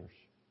are sinners.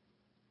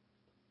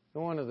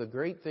 And one of the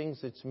great things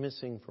that's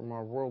missing from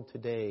our world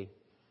today,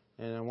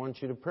 and I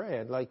want you to pray,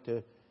 I'd like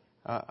to,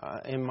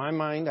 in my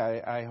mind,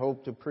 I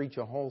hope to preach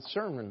a whole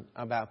sermon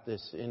about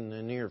this in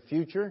the near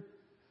future,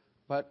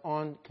 but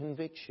on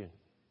conviction.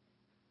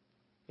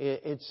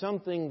 It's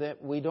something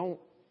that we don't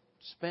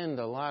spend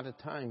a lot of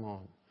time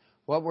on.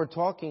 What we're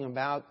talking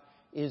about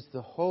is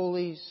the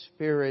Holy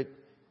Spirit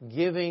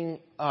giving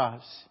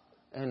us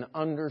an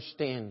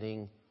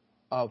understanding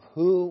of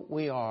who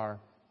we are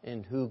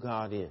and who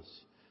God is.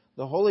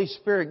 The Holy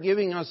Spirit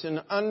giving us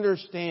an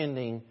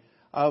understanding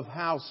of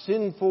how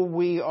sinful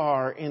we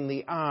are in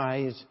the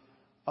eyes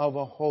of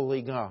a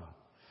holy God.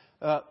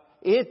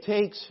 It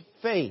takes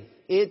faith.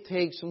 It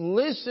takes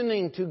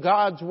listening to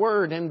God's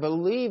Word and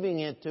believing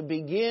it to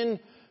begin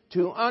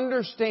to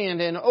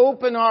understand and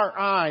open our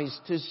eyes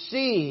to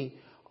see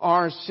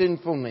our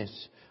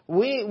sinfulness.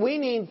 We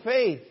need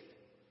faith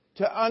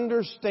to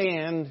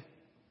understand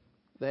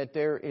that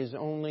there is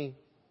only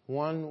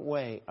one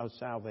way of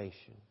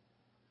salvation.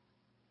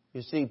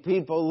 You see,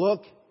 people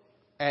look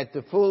at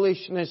the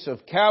foolishness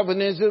of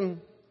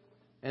Calvinism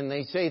and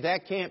they say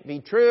that can't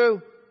be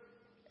true.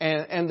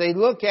 And they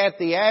look at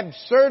the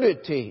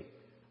absurdity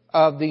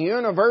of the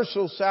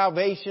universal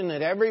salvation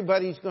that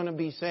everybody's going to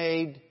be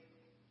saved.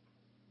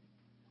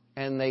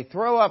 And they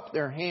throw up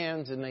their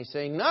hands and they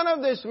say, none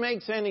of this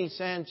makes any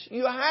sense.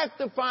 You have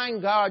to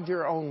find God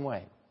your own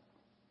way.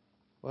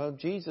 Well,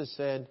 Jesus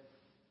said,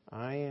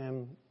 I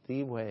am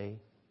the way,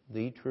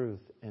 the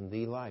truth, and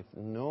the life.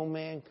 No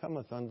man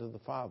cometh unto the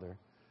Father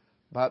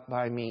but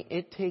by me.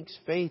 It takes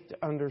faith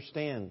to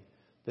understand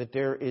that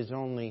there is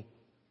only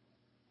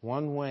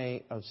one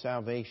way of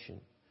salvation,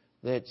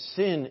 that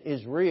sin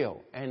is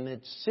real and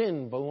that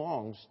sin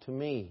belongs to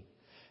me.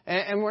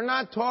 And we're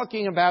not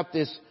talking about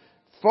this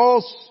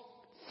false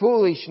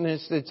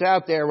foolishness that's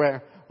out there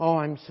where, oh,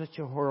 I'm such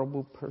a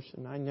horrible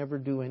person. I never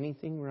do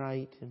anything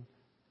right. And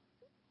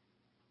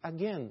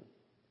again,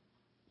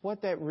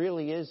 what that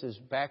really is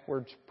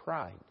backwards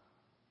pride.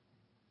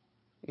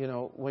 You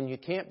know, when you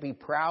can't be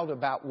proud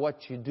about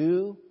what you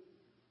do,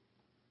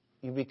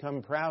 you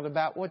become proud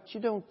about what you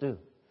don't do.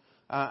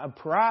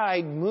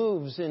 Pride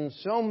moves in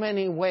so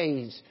many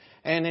ways,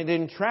 and it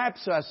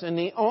entraps us. And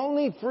the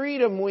only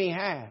freedom we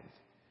have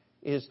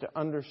is to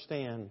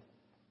understand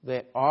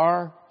that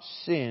our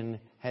sin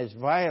has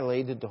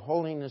violated the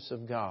holiness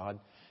of God,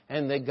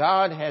 and that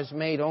God has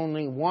made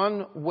only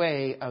one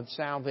way of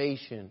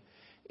salvation.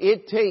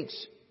 It takes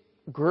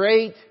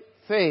great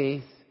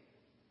faith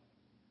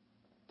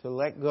to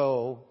let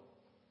go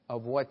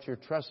of what you're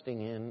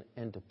trusting in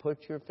and to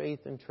put your faith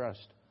and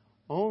trust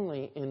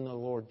only in the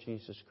Lord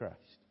Jesus Christ.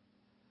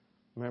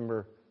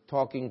 Remember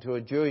talking to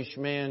a Jewish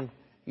man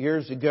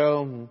years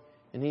ago,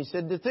 and he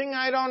said, the thing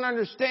I don't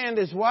understand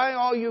is why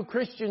all you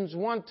Christians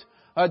want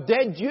a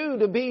dead Jew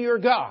to be your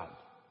God.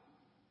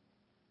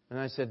 And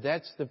I said,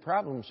 that's the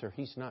problem, sir.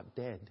 He's not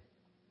dead.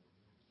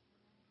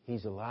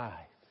 He's alive.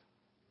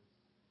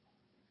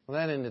 Well,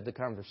 that ended the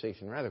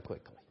conversation rather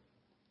quickly.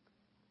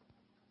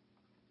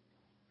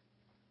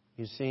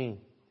 You see,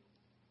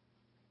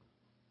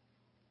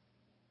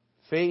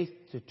 faith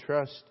to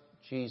trust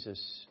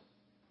Jesus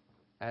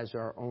as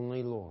our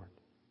only Lord.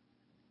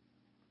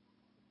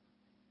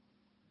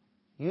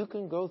 You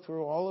can go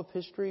through all of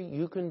history.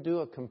 You can do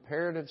a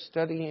comparative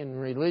study in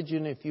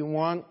religion if you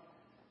want.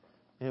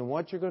 And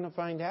what you're going to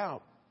find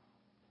out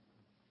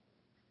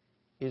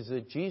is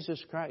that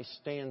Jesus Christ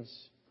stands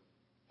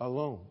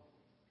alone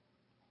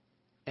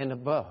and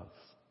above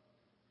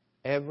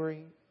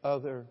every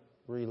other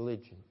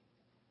religion.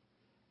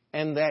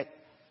 And that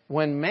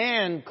when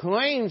man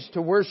claims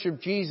to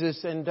worship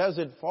Jesus and does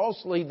it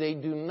falsely, they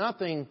do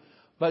nothing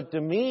but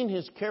demean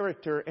His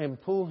character and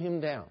pull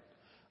Him down.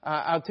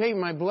 I'll tell you,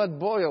 my blood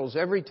boils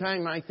every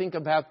time I think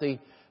about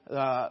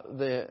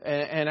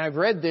and I've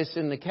read this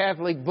in the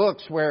Catholic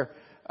books where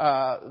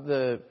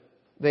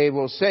they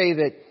will say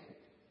that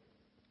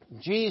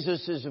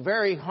Jesus is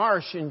very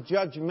harsh and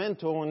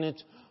judgmental, and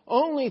it's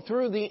only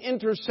through the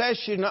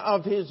intercession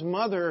of His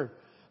mother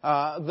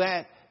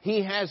that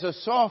He has a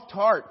soft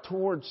heart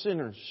toward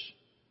sinners.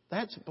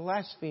 That's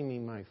blasphemy,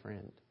 my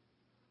friend.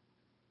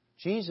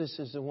 Jesus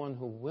is the one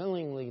who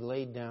willingly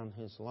laid down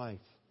His life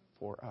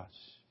for us.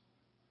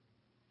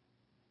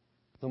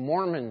 The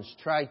Mormons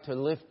tried to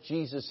lift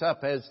Jesus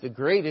up as the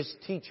greatest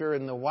teacher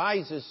and the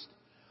wisest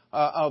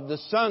of the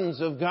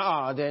sons of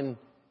God, and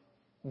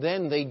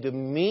then they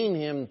demean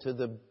Him to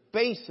the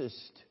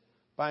basest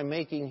by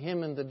making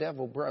Him and the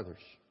devil brothers.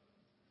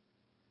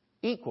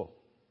 Equal.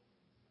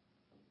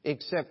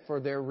 Except for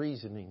their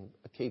reasoning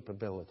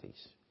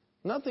capabilities.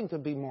 Nothing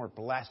could be more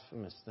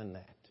blasphemous than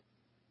that.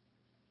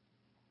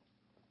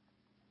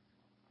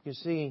 You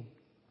see,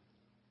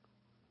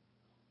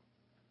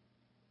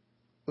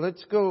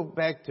 let's go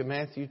back to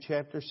Matthew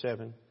chapter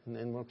 7, and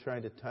then we'll try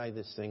to tie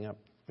this thing up.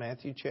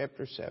 Matthew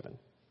chapter 7,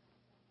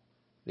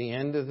 the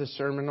end of the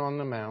Sermon on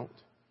the Mount.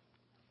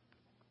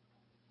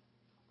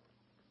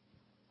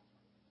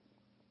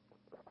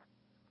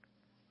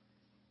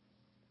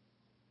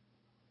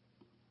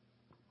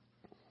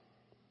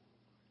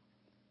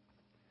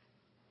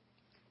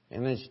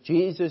 And as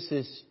Jesus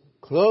is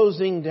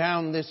closing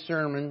down this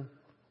sermon,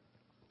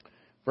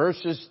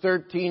 verses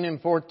 13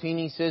 and 14,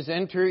 He says,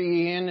 enter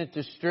ye in at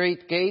the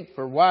strait gate,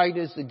 for wide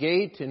is the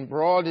gate, and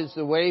broad is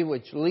the way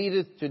which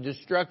leadeth to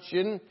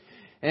destruction,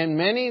 and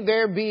many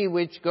there be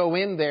which go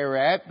in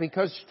thereat,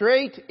 because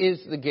strait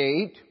is the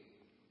gate,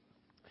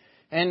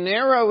 and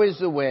narrow is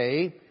the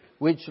way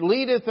which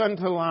leadeth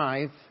unto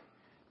life,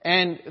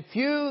 and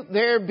few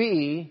there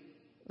be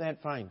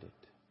that find it.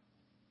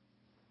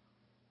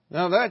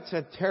 Now that's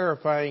a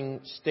terrifying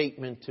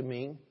statement to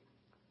me.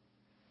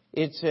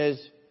 It says,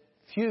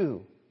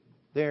 few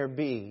there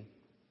be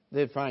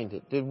that find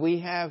it. Did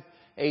we have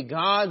a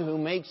God who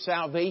makes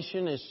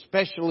salvation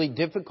especially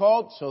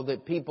difficult so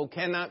that people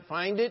cannot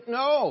find it?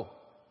 No.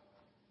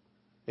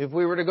 If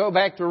we were to go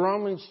back to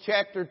Romans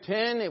chapter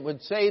 10, it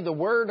would say the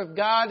Word of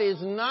God is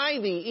nigh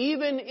thee,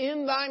 even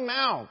in thy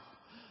mouth.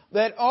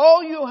 That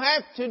all you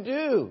have to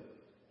do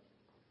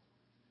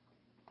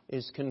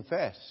is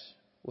confess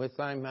with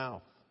thy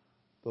mouth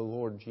the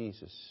Lord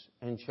Jesus,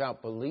 and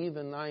shalt believe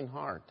in thine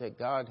heart that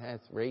God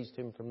hath raised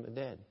Him from the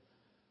dead.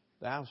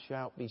 Thou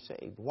shalt be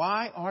saved.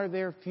 Why are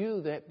there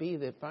few that be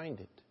that find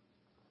it?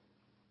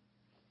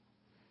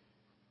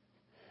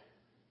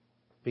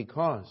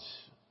 Because,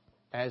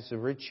 as the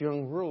rich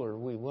young ruler,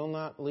 we will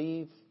not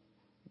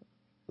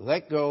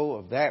let go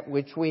of that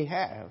which we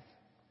have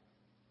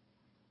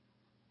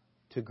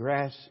to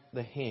grasp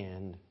the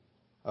hand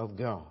of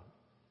God.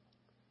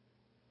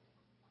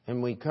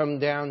 And we come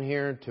down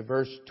here to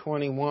verse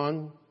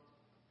 21.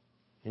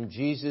 And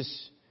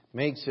Jesus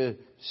makes a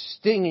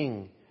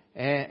stinging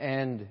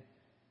and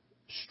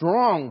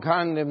strong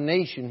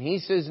condemnation. He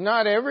says,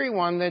 "Not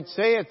everyone that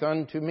saith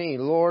unto me,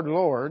 Lord,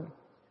 Lord,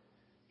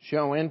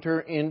 shall enter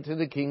into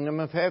the kingdom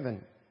of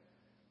heaven,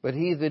 but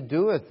he that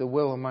doeth the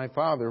will of my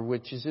Father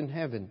which is in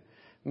heaven.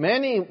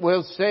 Many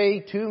will say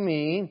to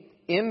me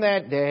in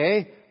that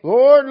day,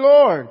 Lord,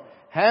 Lord,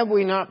 have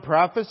we not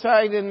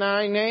prophesied in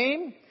thy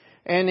name?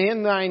 And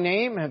in thy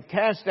name have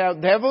cast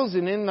out devils,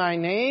 and in thy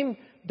name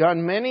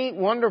done many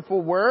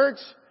wonderful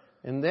works?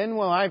 And then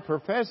will I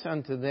profess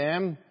unto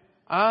them,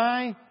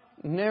 I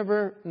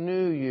never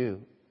knew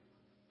you.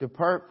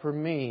 Depart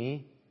from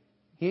me,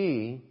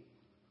 ye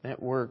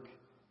that work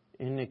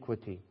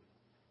iniquity."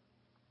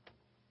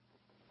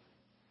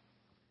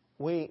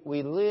 We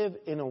live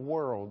in a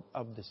world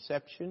of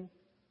deception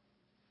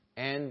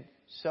and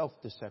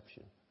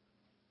self-deception.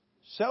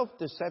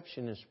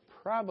 Self-deception is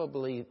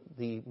probably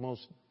the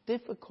most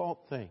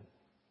difficult thing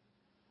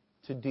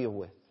to deal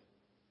with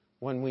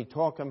when we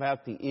talk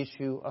about the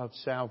issue of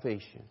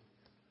salvation.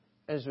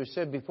 As we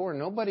said before,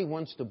 nobody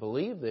wants to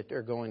believe that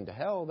they're going to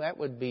hell. That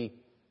would be,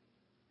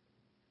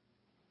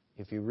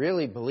 if you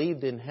really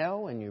believed in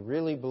hell and you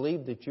really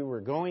believed that you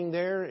were going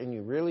there and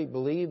you really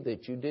believed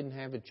that you didn't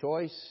have a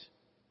choice,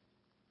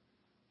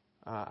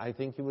 I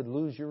think you would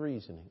lose your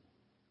reasoning.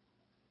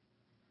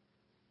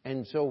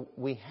 And so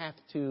we have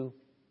to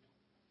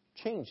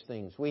change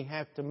things. We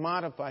have to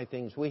modify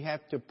things. We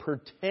have to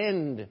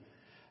pretend.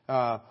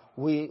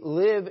 We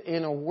live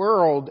in a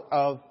world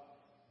of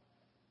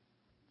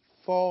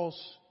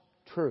false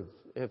truth,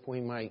 if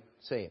we might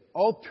say it.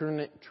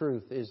 Alternate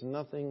truth is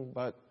nothing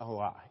but a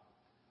lie.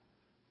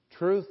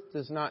 Truth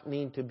does not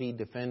need to be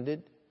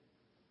defended.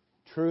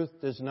 Truth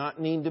does not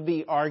need to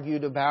be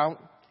argued about.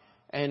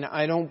 And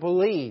I don't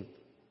believe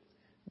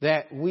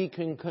that we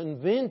can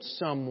convince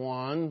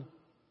someone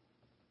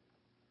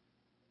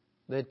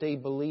that they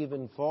believe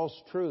in false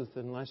truth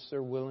unless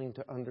they're willing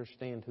to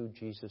understand who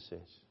Jesus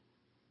is.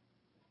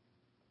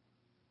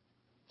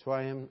 That's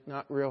why I'm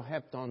not real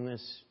hep on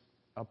this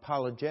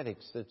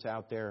apologetics that's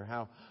out there,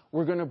 how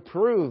we're going to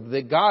prove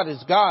that God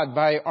is God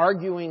by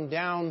arguing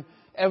down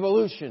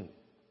evolution.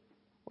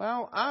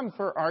 Well, I'm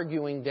for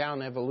arguing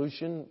down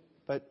evolution,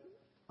 but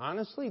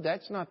honestly,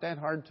 that's not that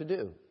hard to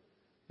do.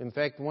 In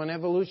fact, one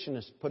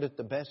evolutionist put it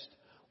the best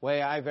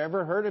way I've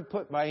ever heard it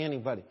put by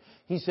anybody.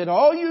 He said,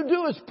 all you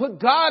do is put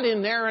God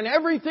in there and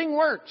everything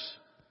works.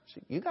 I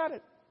said, you got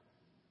it.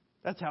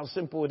 That's how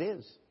simple it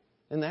is.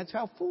 And that's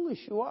how foolish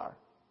you are.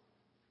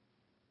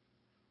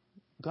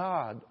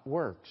 God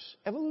works.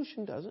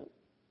 Evolution doesn't.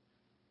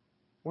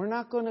 We're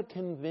not going to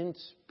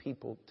convince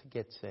people to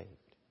get saved.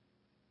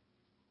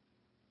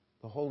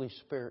 The Holy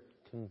Spirit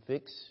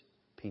convicts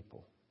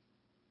people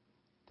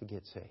to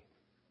get saved.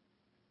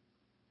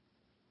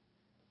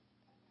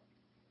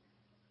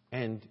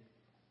 And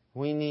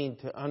we need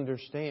to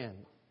understand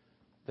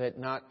that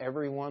not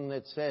everyone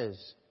that says,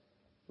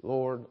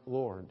 Lord,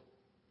 Lord,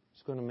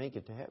 is going to make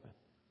it to heaven.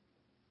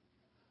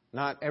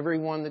 Not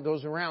everyone that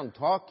goes around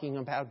talking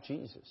about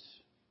Jesus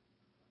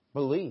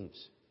believes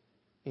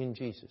in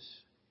Jesus.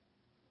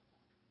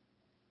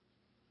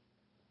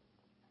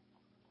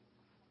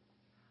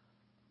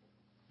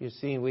 You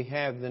see, we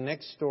have the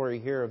next story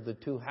here of the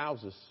two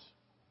houses.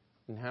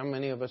 And how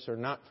many of us are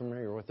not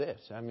familiar with this?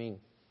 I mean,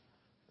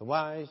 the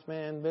wise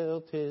man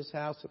built his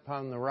house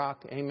upon the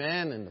rock,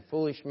 amen, and the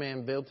foolish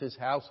man built his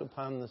house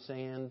upon the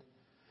sand.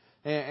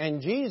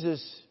 And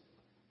Jesus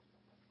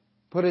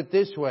put it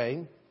this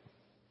way,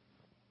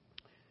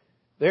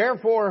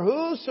 therefore,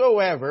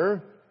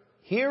 whosoever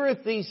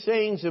heareth these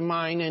sayings of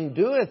mine and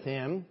doeth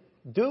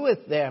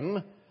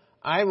them,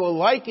 I will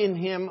liken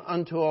him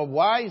unto a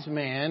wise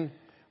man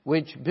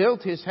which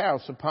built his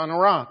house upon a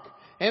rock.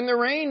 And the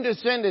rain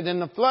descended,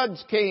 and the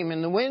floods came,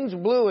 and the winds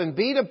blew and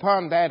beat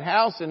upon that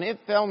house, and it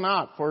fell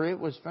not, for it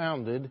was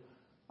founded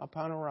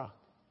upon a rock.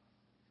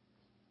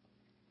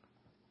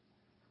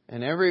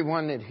 And every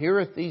one that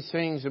heareth these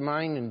sayings of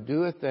mine and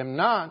doeth them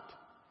not,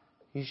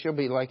 he shall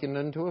be likened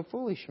unto a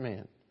foolish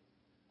man,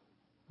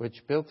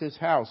 which built his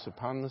house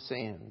upon the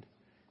sand.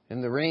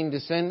 And the rain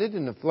descended,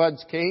 and the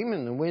floods came,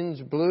 and the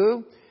winds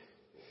blew,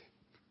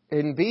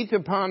 and beat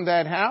upon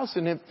that house,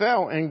 and it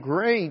fell, and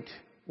great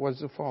was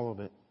the fall of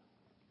it.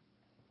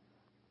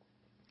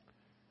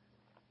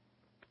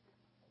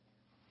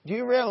 Do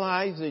you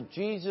realize that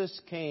Jesus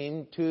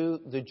came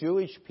to the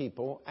Jewish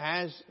people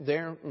as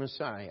their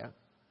Messiah?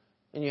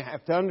 And you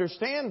have to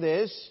understand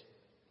this,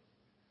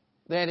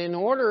 that in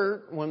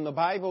order, when the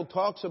Bible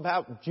talks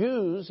about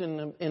Jews in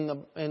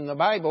the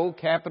Bible,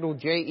 capital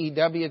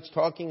J-E-W, it's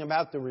talking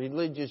about the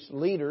religious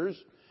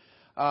leaders.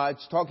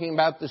 It's talking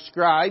about the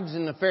scribes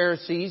and the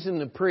Pharisees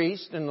and the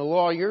priests and the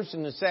lawyers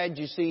and the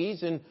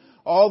Sadducees and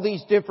all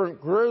these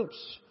different groups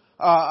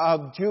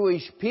of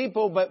Jewish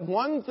people. But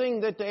one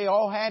thing that they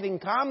all had in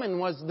common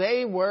was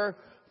they were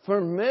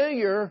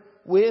familiar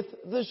with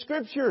the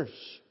Scriptures.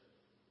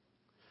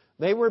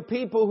 They were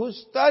people who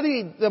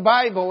studied the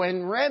Bible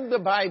and read the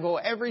Bible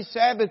every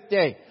Sabbath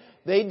day.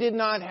 they did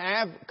not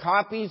have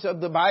copies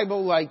of the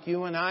Bible like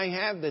you and I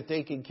have that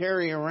they could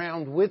carry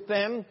around with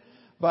them.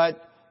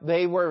 But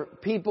they were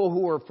people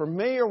who were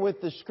familiar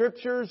with the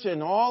Scriptures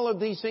and all of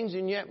these things.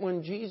 And yet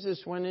when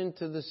Jesus went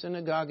into the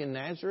synagogue in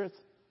Nazareth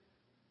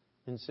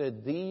and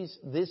said,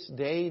 this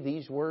day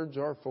these words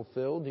are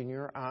fulfilled in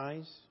your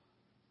eyes,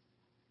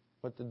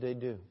 what did they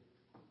do?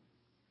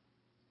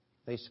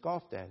 They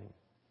scoffed at Him.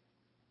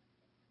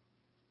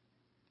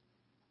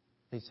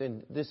 They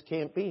said, this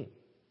can't be.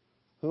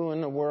 Who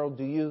in the world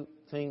do you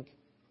think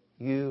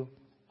you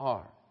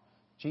are?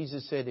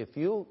 Jesus said, if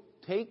you'll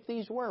take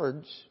these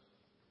words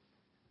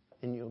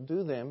and you'll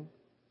do them,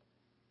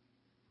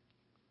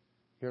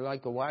 you're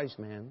like a wise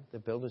man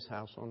that built his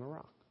house on a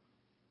rock.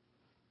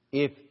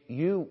 If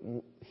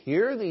you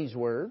hear these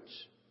words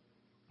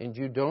and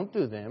you don't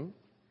do them,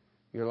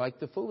 you're like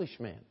the foolish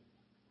man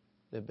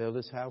that built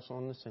his house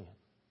on the sand.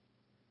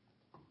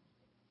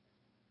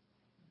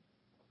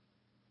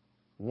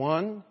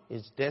 One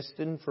is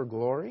destined for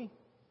glory.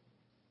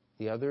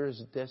 The other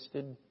is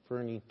destined for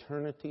an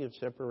eternity of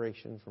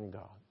separation from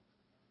God.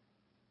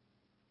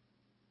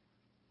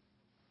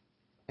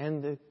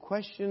 And the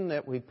question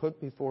that we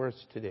put before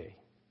us today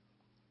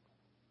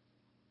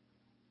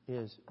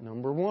is,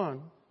 number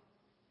one,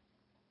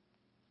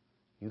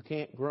 you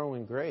can't grow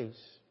in grace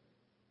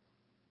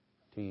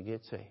till you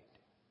get saved.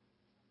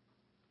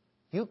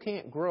 You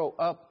can't grow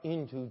up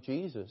into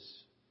Jesus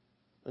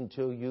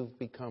until you've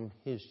become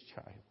His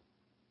child.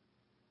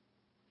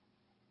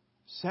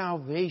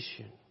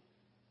 Salvation,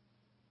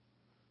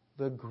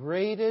 the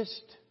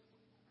greatest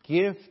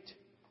gift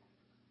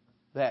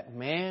that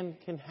man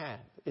can have,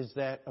 is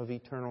that of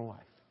eternal life.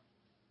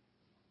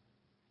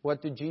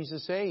 What did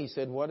Jesus say? He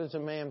said, what is a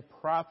man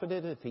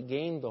profited if he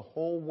gain the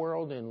whole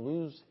world and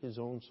lose his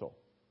own soul?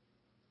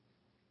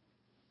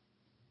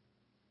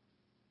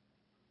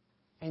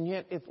 And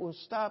yet, if we'll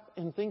stop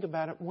and think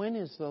about it, when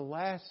is the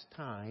last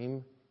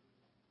time,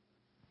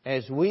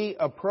 as we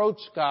approach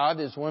God,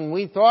 is when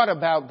we thought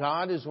about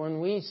God, is when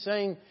we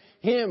sang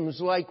hymns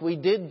like we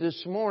did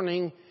this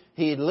morning,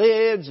 He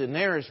lives and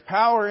there is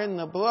power in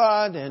the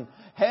blood and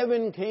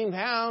heaven came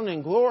down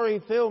and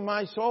glory filled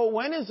my soul.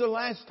 When is the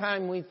last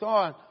time we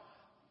thought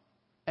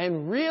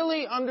and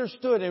really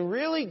understood and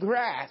really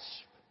grasped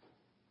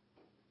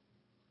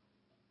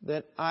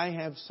that I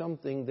have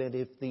something that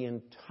if the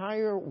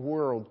entire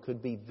world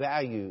could be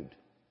valued,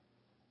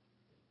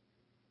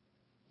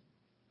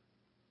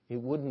 it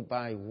wouldn't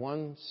buy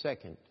 1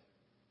 second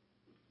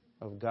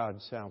of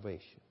God's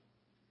salvation.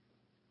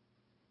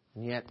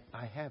 And yet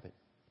I have it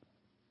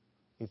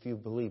if you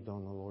believed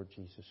on the Lord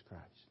Jesus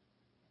Christ.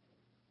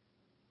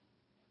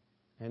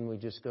 And we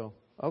just go,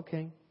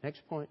 okay,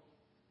 next point.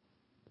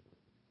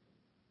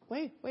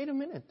 Wait a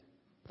minute.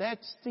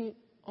 That's the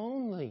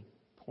only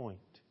point.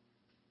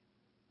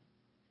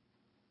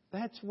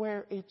 That's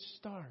where it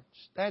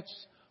starts. That's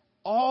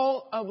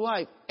all of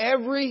life.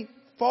 Every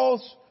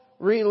false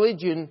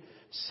religion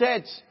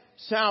sets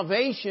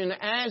salvation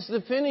as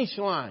the finish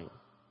line.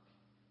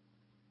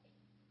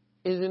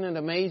 Isn't it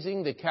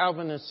amazing that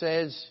Calvinist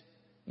says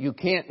you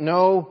can't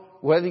know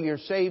whether you're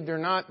saved or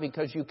not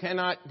because you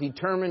cannot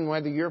determine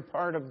whether you're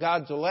part of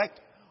God's elect?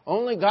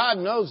 Only God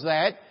knows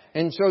that.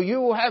 And so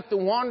you will have to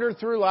wander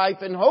through life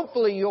and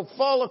hopefully you'll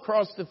fall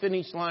across the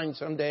finish line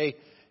someday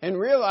and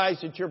realize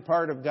that you're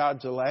part of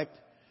God's elect.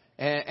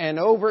 And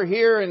over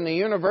here in the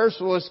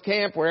Universalist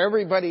camp where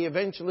everybody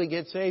eventually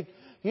gets saved,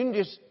 you can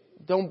just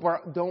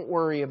don't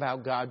worry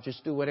about God.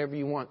 Just do whatever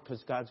you want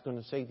because God's going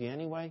to save you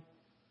anyway.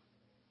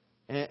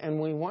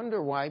 And we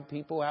wonder why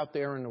people out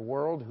there in the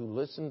world who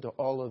listen to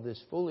all of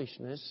this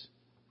foolishness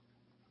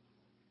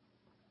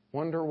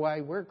wonder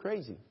why we're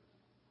crazy.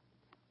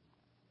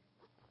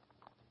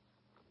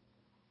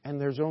 And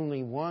there's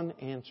only one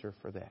answer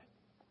for that.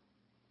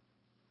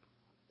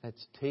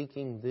 That's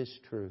taking this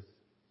truth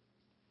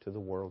to the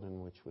world in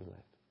which we live.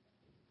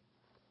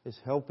 It's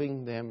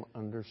helping them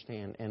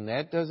understand. And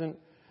that doesn't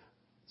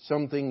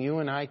something you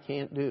and I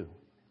can't do.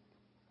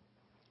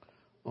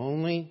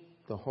 Only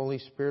the Holy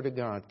Spirit of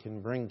God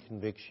can bring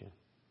conviction.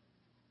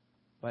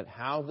 But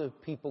how do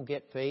people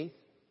get faith?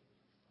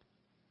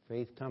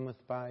 Faith cometh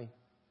by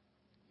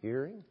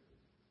hearing,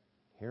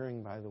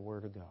 hearing by the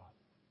Word of God.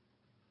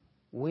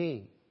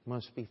 We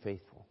must be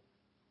faithful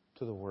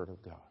to the Word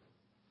of God.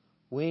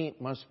 We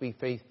must be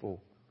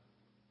faithful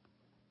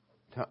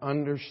to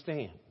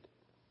understand,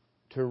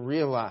 to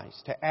realize,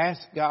 to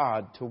ask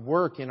God to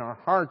work in our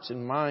hearts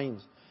and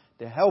minds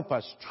to help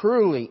us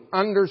truly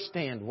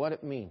understand what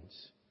it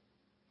means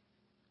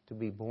to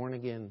be born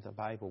again the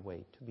Bible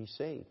way, to be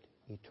saved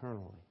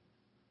eternally.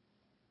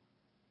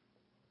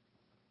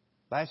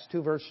 Last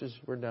two verses,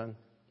 we're done.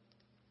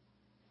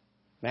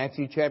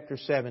 Matthew chapter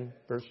 7,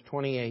 verse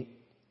 28.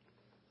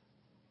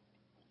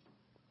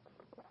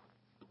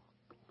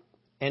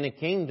 And it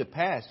came to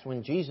pass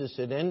when Jesus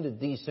had ended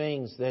these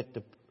things that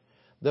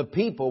the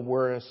people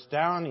were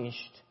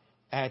astonished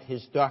at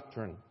His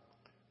doctrine.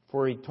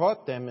 For He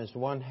taught them as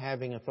one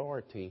having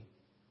authority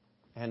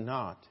and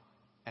not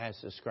as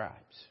the scribes.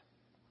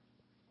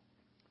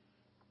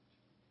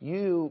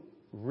 you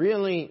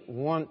really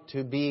want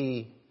to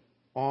be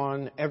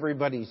on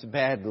everybody's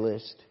bad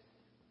list,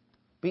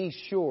 be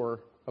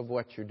sure of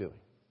what you're doing.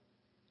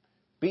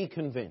 Be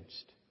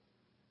convinced,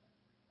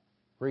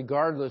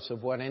 regardless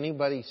of what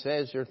anybody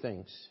says or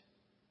thinks,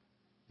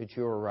 that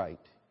you're right.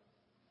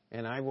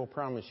 And I will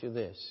promise you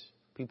this,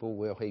 people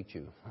will hate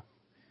you.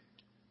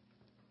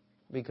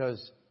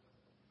 Because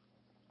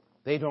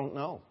they don't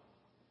know.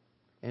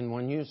 And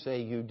when you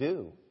say you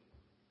do,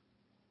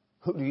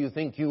 who do you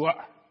think you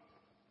are?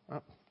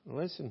 Well,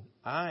 listen,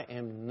 I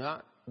am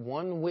not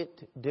one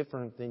whit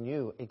different than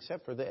you,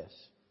 except for this.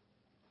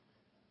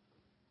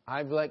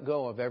 I've let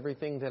go of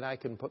everything that I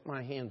can put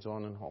my hands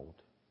on and hold.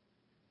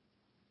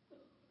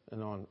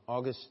 And on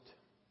August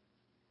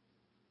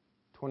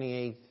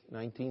 28th,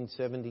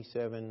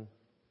 1977,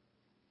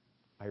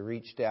 I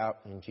reached out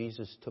and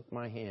Jesus took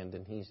my hand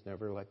and He's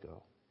never let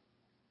go.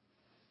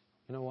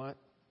 You know what?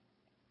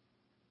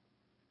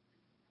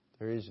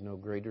 There is no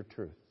greater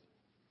truth.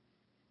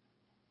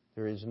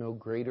 There is no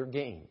greater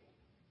gain.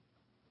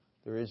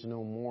 There is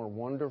no more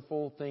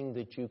wonderful thing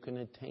that you can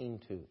attain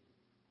to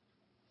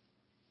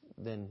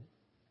than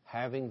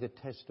having the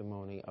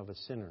testimony of a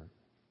sinner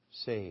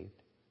saved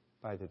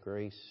by the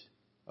grace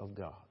of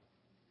God.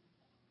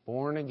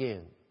 Born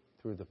again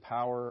through the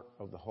power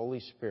of the Holy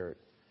Spirit,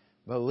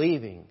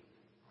 believing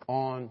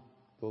on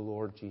the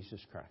Lord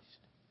Jesus Christ.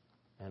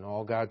 And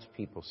all God's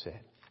people said,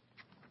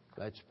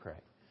 let's pray.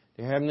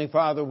 Dear Heavenly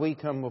Father, we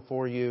come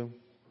before You.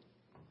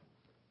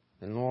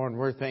 And Lord,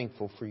 we're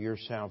thankful for Your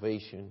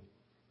salvation.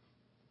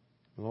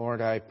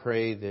 Lord, I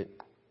pray that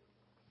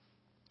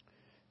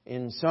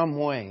in some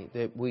way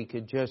that we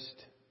could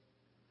just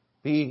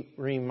be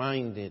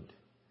reminded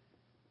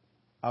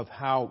of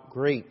how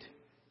great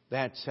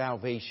that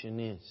salvation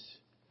is,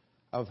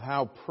 of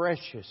how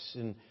precious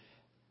and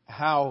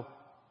how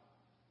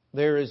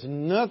there is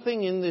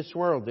nothing in this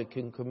world that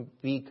can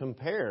be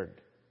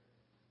compared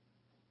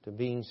to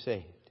being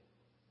saved.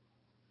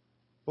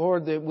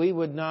 Lord, that we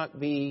would not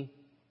be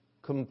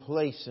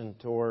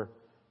complacent or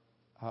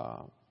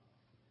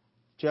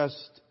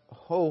just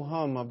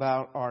ho-hum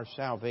about our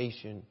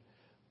salvation,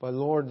 but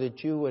Lord,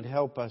 that You would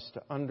help us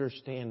to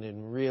understand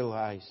and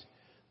realize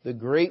the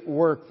great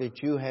work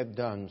that You have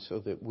done so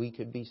that we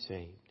could be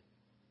saved.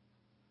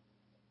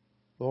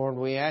 Lord,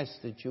 we ask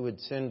that You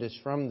would send us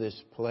from this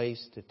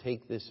place to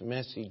take this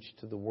message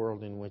to the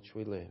world in which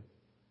we live.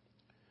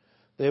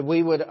 That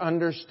we would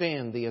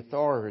understand the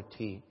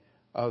authority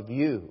of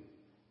You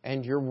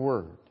and Your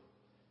Word.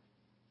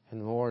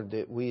 And Lord,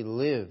 that we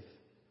live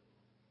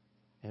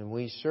and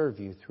we serve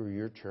You through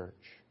Your church.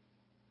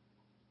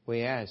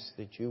 We ask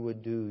that You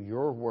would do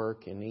Your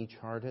work in each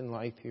heart and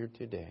life here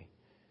today.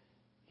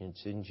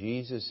 It's in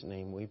Jesus'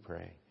 name we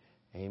pray.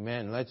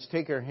 Amen. Let's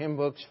take our hymn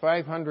books,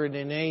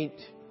 508.